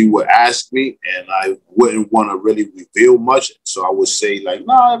she would ask me, and I wouldn't want to really reveal much. So I would say, like,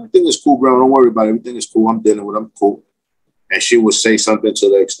 nah, everything is cool, bro. Don't worry about it. Everything is cool. I'm dealing with it. I'm cool. And she would say something to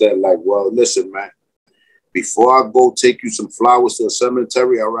the extent like, well, listen, man, before I go take you some flowers to a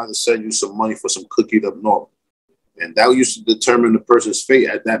cemetery, I'd rather send you some money for some cookies up north. And that used to determine the person's fate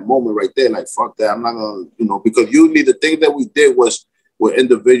at that moment right there. Like, fuck that. I'm not going to, because usually the thing that we did was with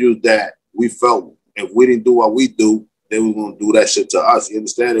individuals that we felt if we didn't do what we do, they were going to do that shit to us. You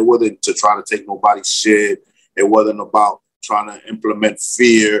understand? It wasn't to try to take nobody's shit. It wasn't about trying to implement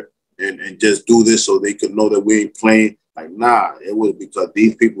fear and just do this so they could know that we ain't playing. Like, nah, it was because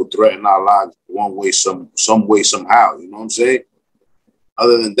these people threaten our lives one way, some way, somehow. You know what I'm saying?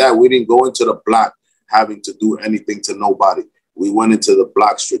 Other than that, we didn't go into the block having to do anything to nobody. We went into the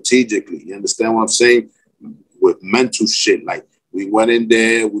block strategically. You understand what I'm saying? With mental shit. Like, we went in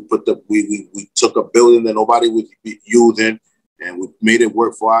there, we took a building that nobody was using, and we made it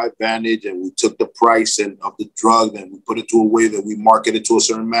work for our advantage, and we took the price of the drug and we put it to a way that we marketed to a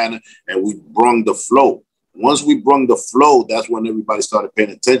certain manner, and we brung the flow. Once we brung the flow, that's when everybody started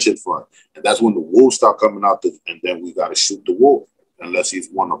paying attention for it. And that's when the wolves start coming out, and then we got to shoot the wolf, unless he's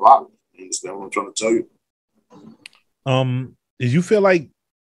one of ours. You understand what I'm trying to tell you? Did you feel like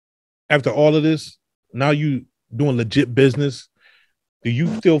after all of this, now you doing legit business, do you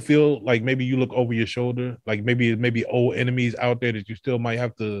still feel like maybe you look over your shoulder, like maybe old enemies out there that you still might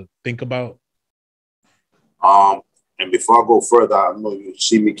have to think about? And before I go further, I know you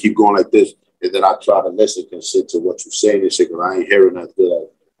see me keep going like this, is that I try to listen and sit to what you're saying and shit, because I ain't hearing that good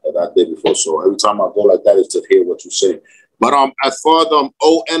as I did before. So every time I go like that, is to hear what you're saying. But as far as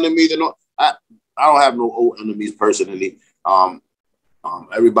old enemies, I don't have no old enemies personally.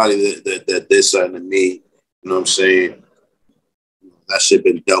 Everybody that did something to me, you know what I'm saying? That shit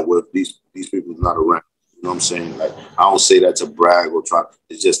been dealt with. These people's not around. You know what I'm saying? Like, I don't say that to brag or try.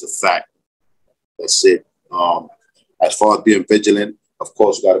 It's just a fact. That's it. As far as being vigilant, of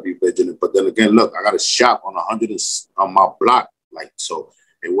course, got to be vigilant. But then again, look, I got a shop on 100 on my block. Like, so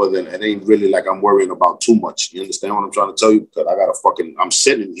it ain't really like I'm worrying about too much. You understand what I'm trying to tell you? Because I'm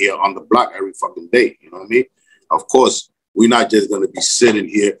sitting here on the block every fucking day. You know what I mean? Of course, we're not just going to be sitting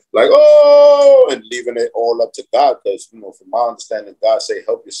here like, oh, and leaving it all up to God. Because, from my understanding, God say,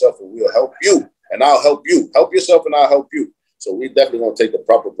 help yourself and we'll help you. And I'll help you. Help yourself and I'll help you. So we definitely going to take the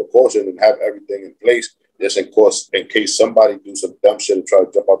proper precaution and have everything in place. Just in case somebody do some dumb shit and try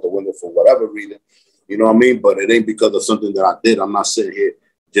to jump out the window for whatever reason. You know what I mean? But it ain't because of something that I did. I'm not sitting here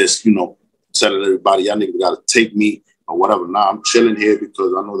just, telling everybody, y'all niggas got to take me or whatever. Nah, I'm chilling here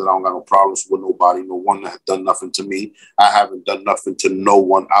because I know that I don't got no problems with nobody. No one that has done nothing to me. I haven't done nothing to no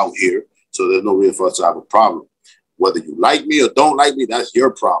one out here. So there's no reason for us to have a problem. Whether you like me or don't like me, that's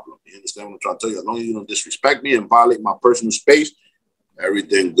your problem. You understand what I'm trying to tell you? As long as you don't disrespect me and violate my personal space,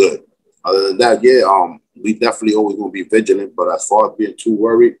 everything good. Other than that, yeah, we definitely always going to be vigilant. But as far as being too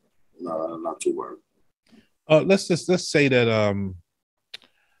worried, no, I'm not too worried. Let's say that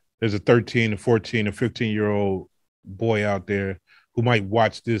there's a 13, a 14, a 15-year-old boy out there who might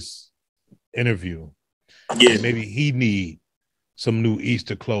watch this interview. Yeah, maybe he need some new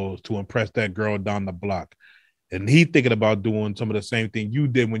Easter clothes to impress that girl down the block, and he thinking about doing some of the same thing you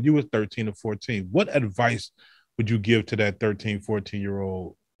did when you was 13 or 14. What advice would you give to that 13,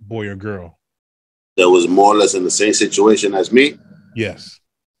 14-year-old boy or girl that was more or less in the same situation as me? Yes.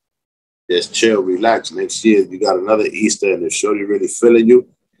 Just chill, relax. Next year, if you got another Easter and if shorty really feeling you,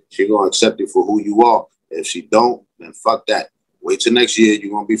 she gonna accept you for who you are. If she don't, then fuck that. Wait till next year.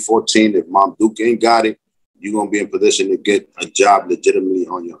 You're gonna be 14. If Mom Duke ain't got it, you're gonna be in position to get a job legitimately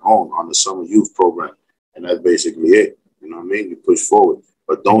on your own on the summer youth program. And that's basically it. You know what I mean? You push forward.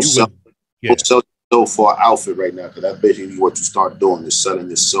 But don't sell your soul for an outfit right now, because that's basically what you start doing, is selling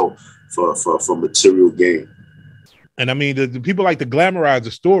your soul for material gain. And I mean, the people like to glamorize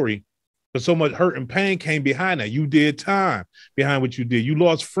the story, But so much hurt and pain came behind that. You did time behind what you did. You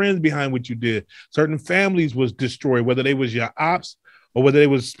lost friends behind what you did. Certain families was destroyed, whether they was your ops or whether it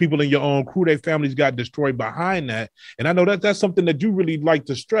was people in your own crew. Their families got destroyed behind that. And I know that that's something that you really like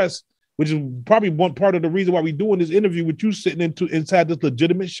to stress, which is probably one part of the reason why we're doing this interview with you sitting inside this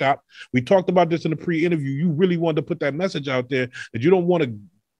legitimate shop. We talked about this in the pre-interview. You really wanted to put that message out there that you don't want to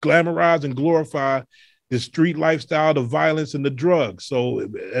glamorize and glorify the street lifestyle, the violence, and the drugs. So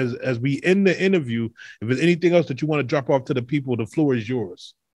as we end the interview, if there's anything else that you want to drop off to the people, the floor is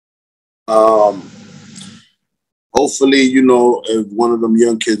yours. Hopefully, you know, if one of them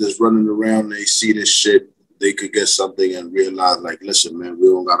young kids is running around, they see this shit, they could get something and realize, like, listen, man, we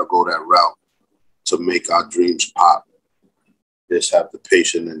don't got to go that route to make our dreams pop. Just have the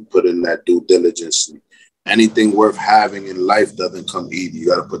patience and put in that due diligence. Anything worth having in life doesn't come easy. You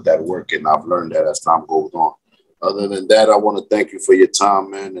got to put that work in. I've learned that as time goes on. Other than that, I want to thank you for your time,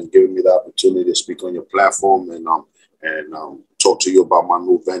 man, and giving me the opportunity to speak on your platform and talk to you about my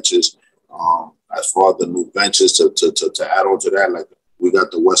new ventures. As far as the new ventures, to add on to that, like, we got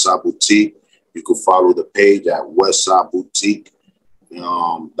the Westside Boutique. You can follow the page at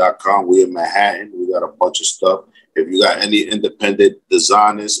westsideboutique.com. We're in Manhattan. We got a bunch of stuff. If you got any independent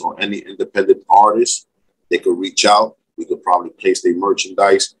designers or any independent artists, they could reach out. We could probably place their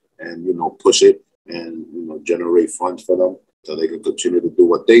merchandise and, you know, push it and, you know, generate funds for them so they can continue to do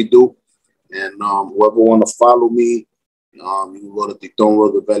what they do. And whoever want to follow me, you can go to Titon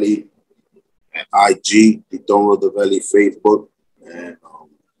Rosavelli at IG, Titon Rosavelli Facebook, and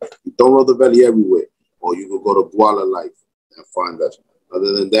Titon Rosavelli everywhere. Or you can go to Guala Life and find us.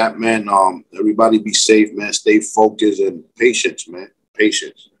 Other than that, man, everybody be safe, man. Stay focused and patience, man.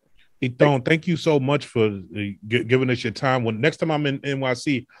 Patience. Titon, thank you so much for giving us your time. When next time I'm in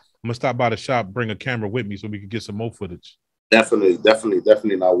NYC, I'm gonna stop by the shop, bring a camera with me so we can get some more footage. Definitely.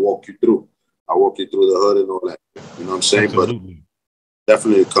 And I'll walk you through. I'll walk you through the hood and all that. You know what I'm saying? Absolutely. But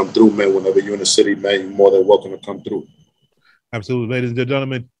definitely come through, man. Whenever you're in the city, man, you're more than welcome to come through. Absolutely. Ladies and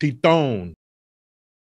gentlemen, Titon.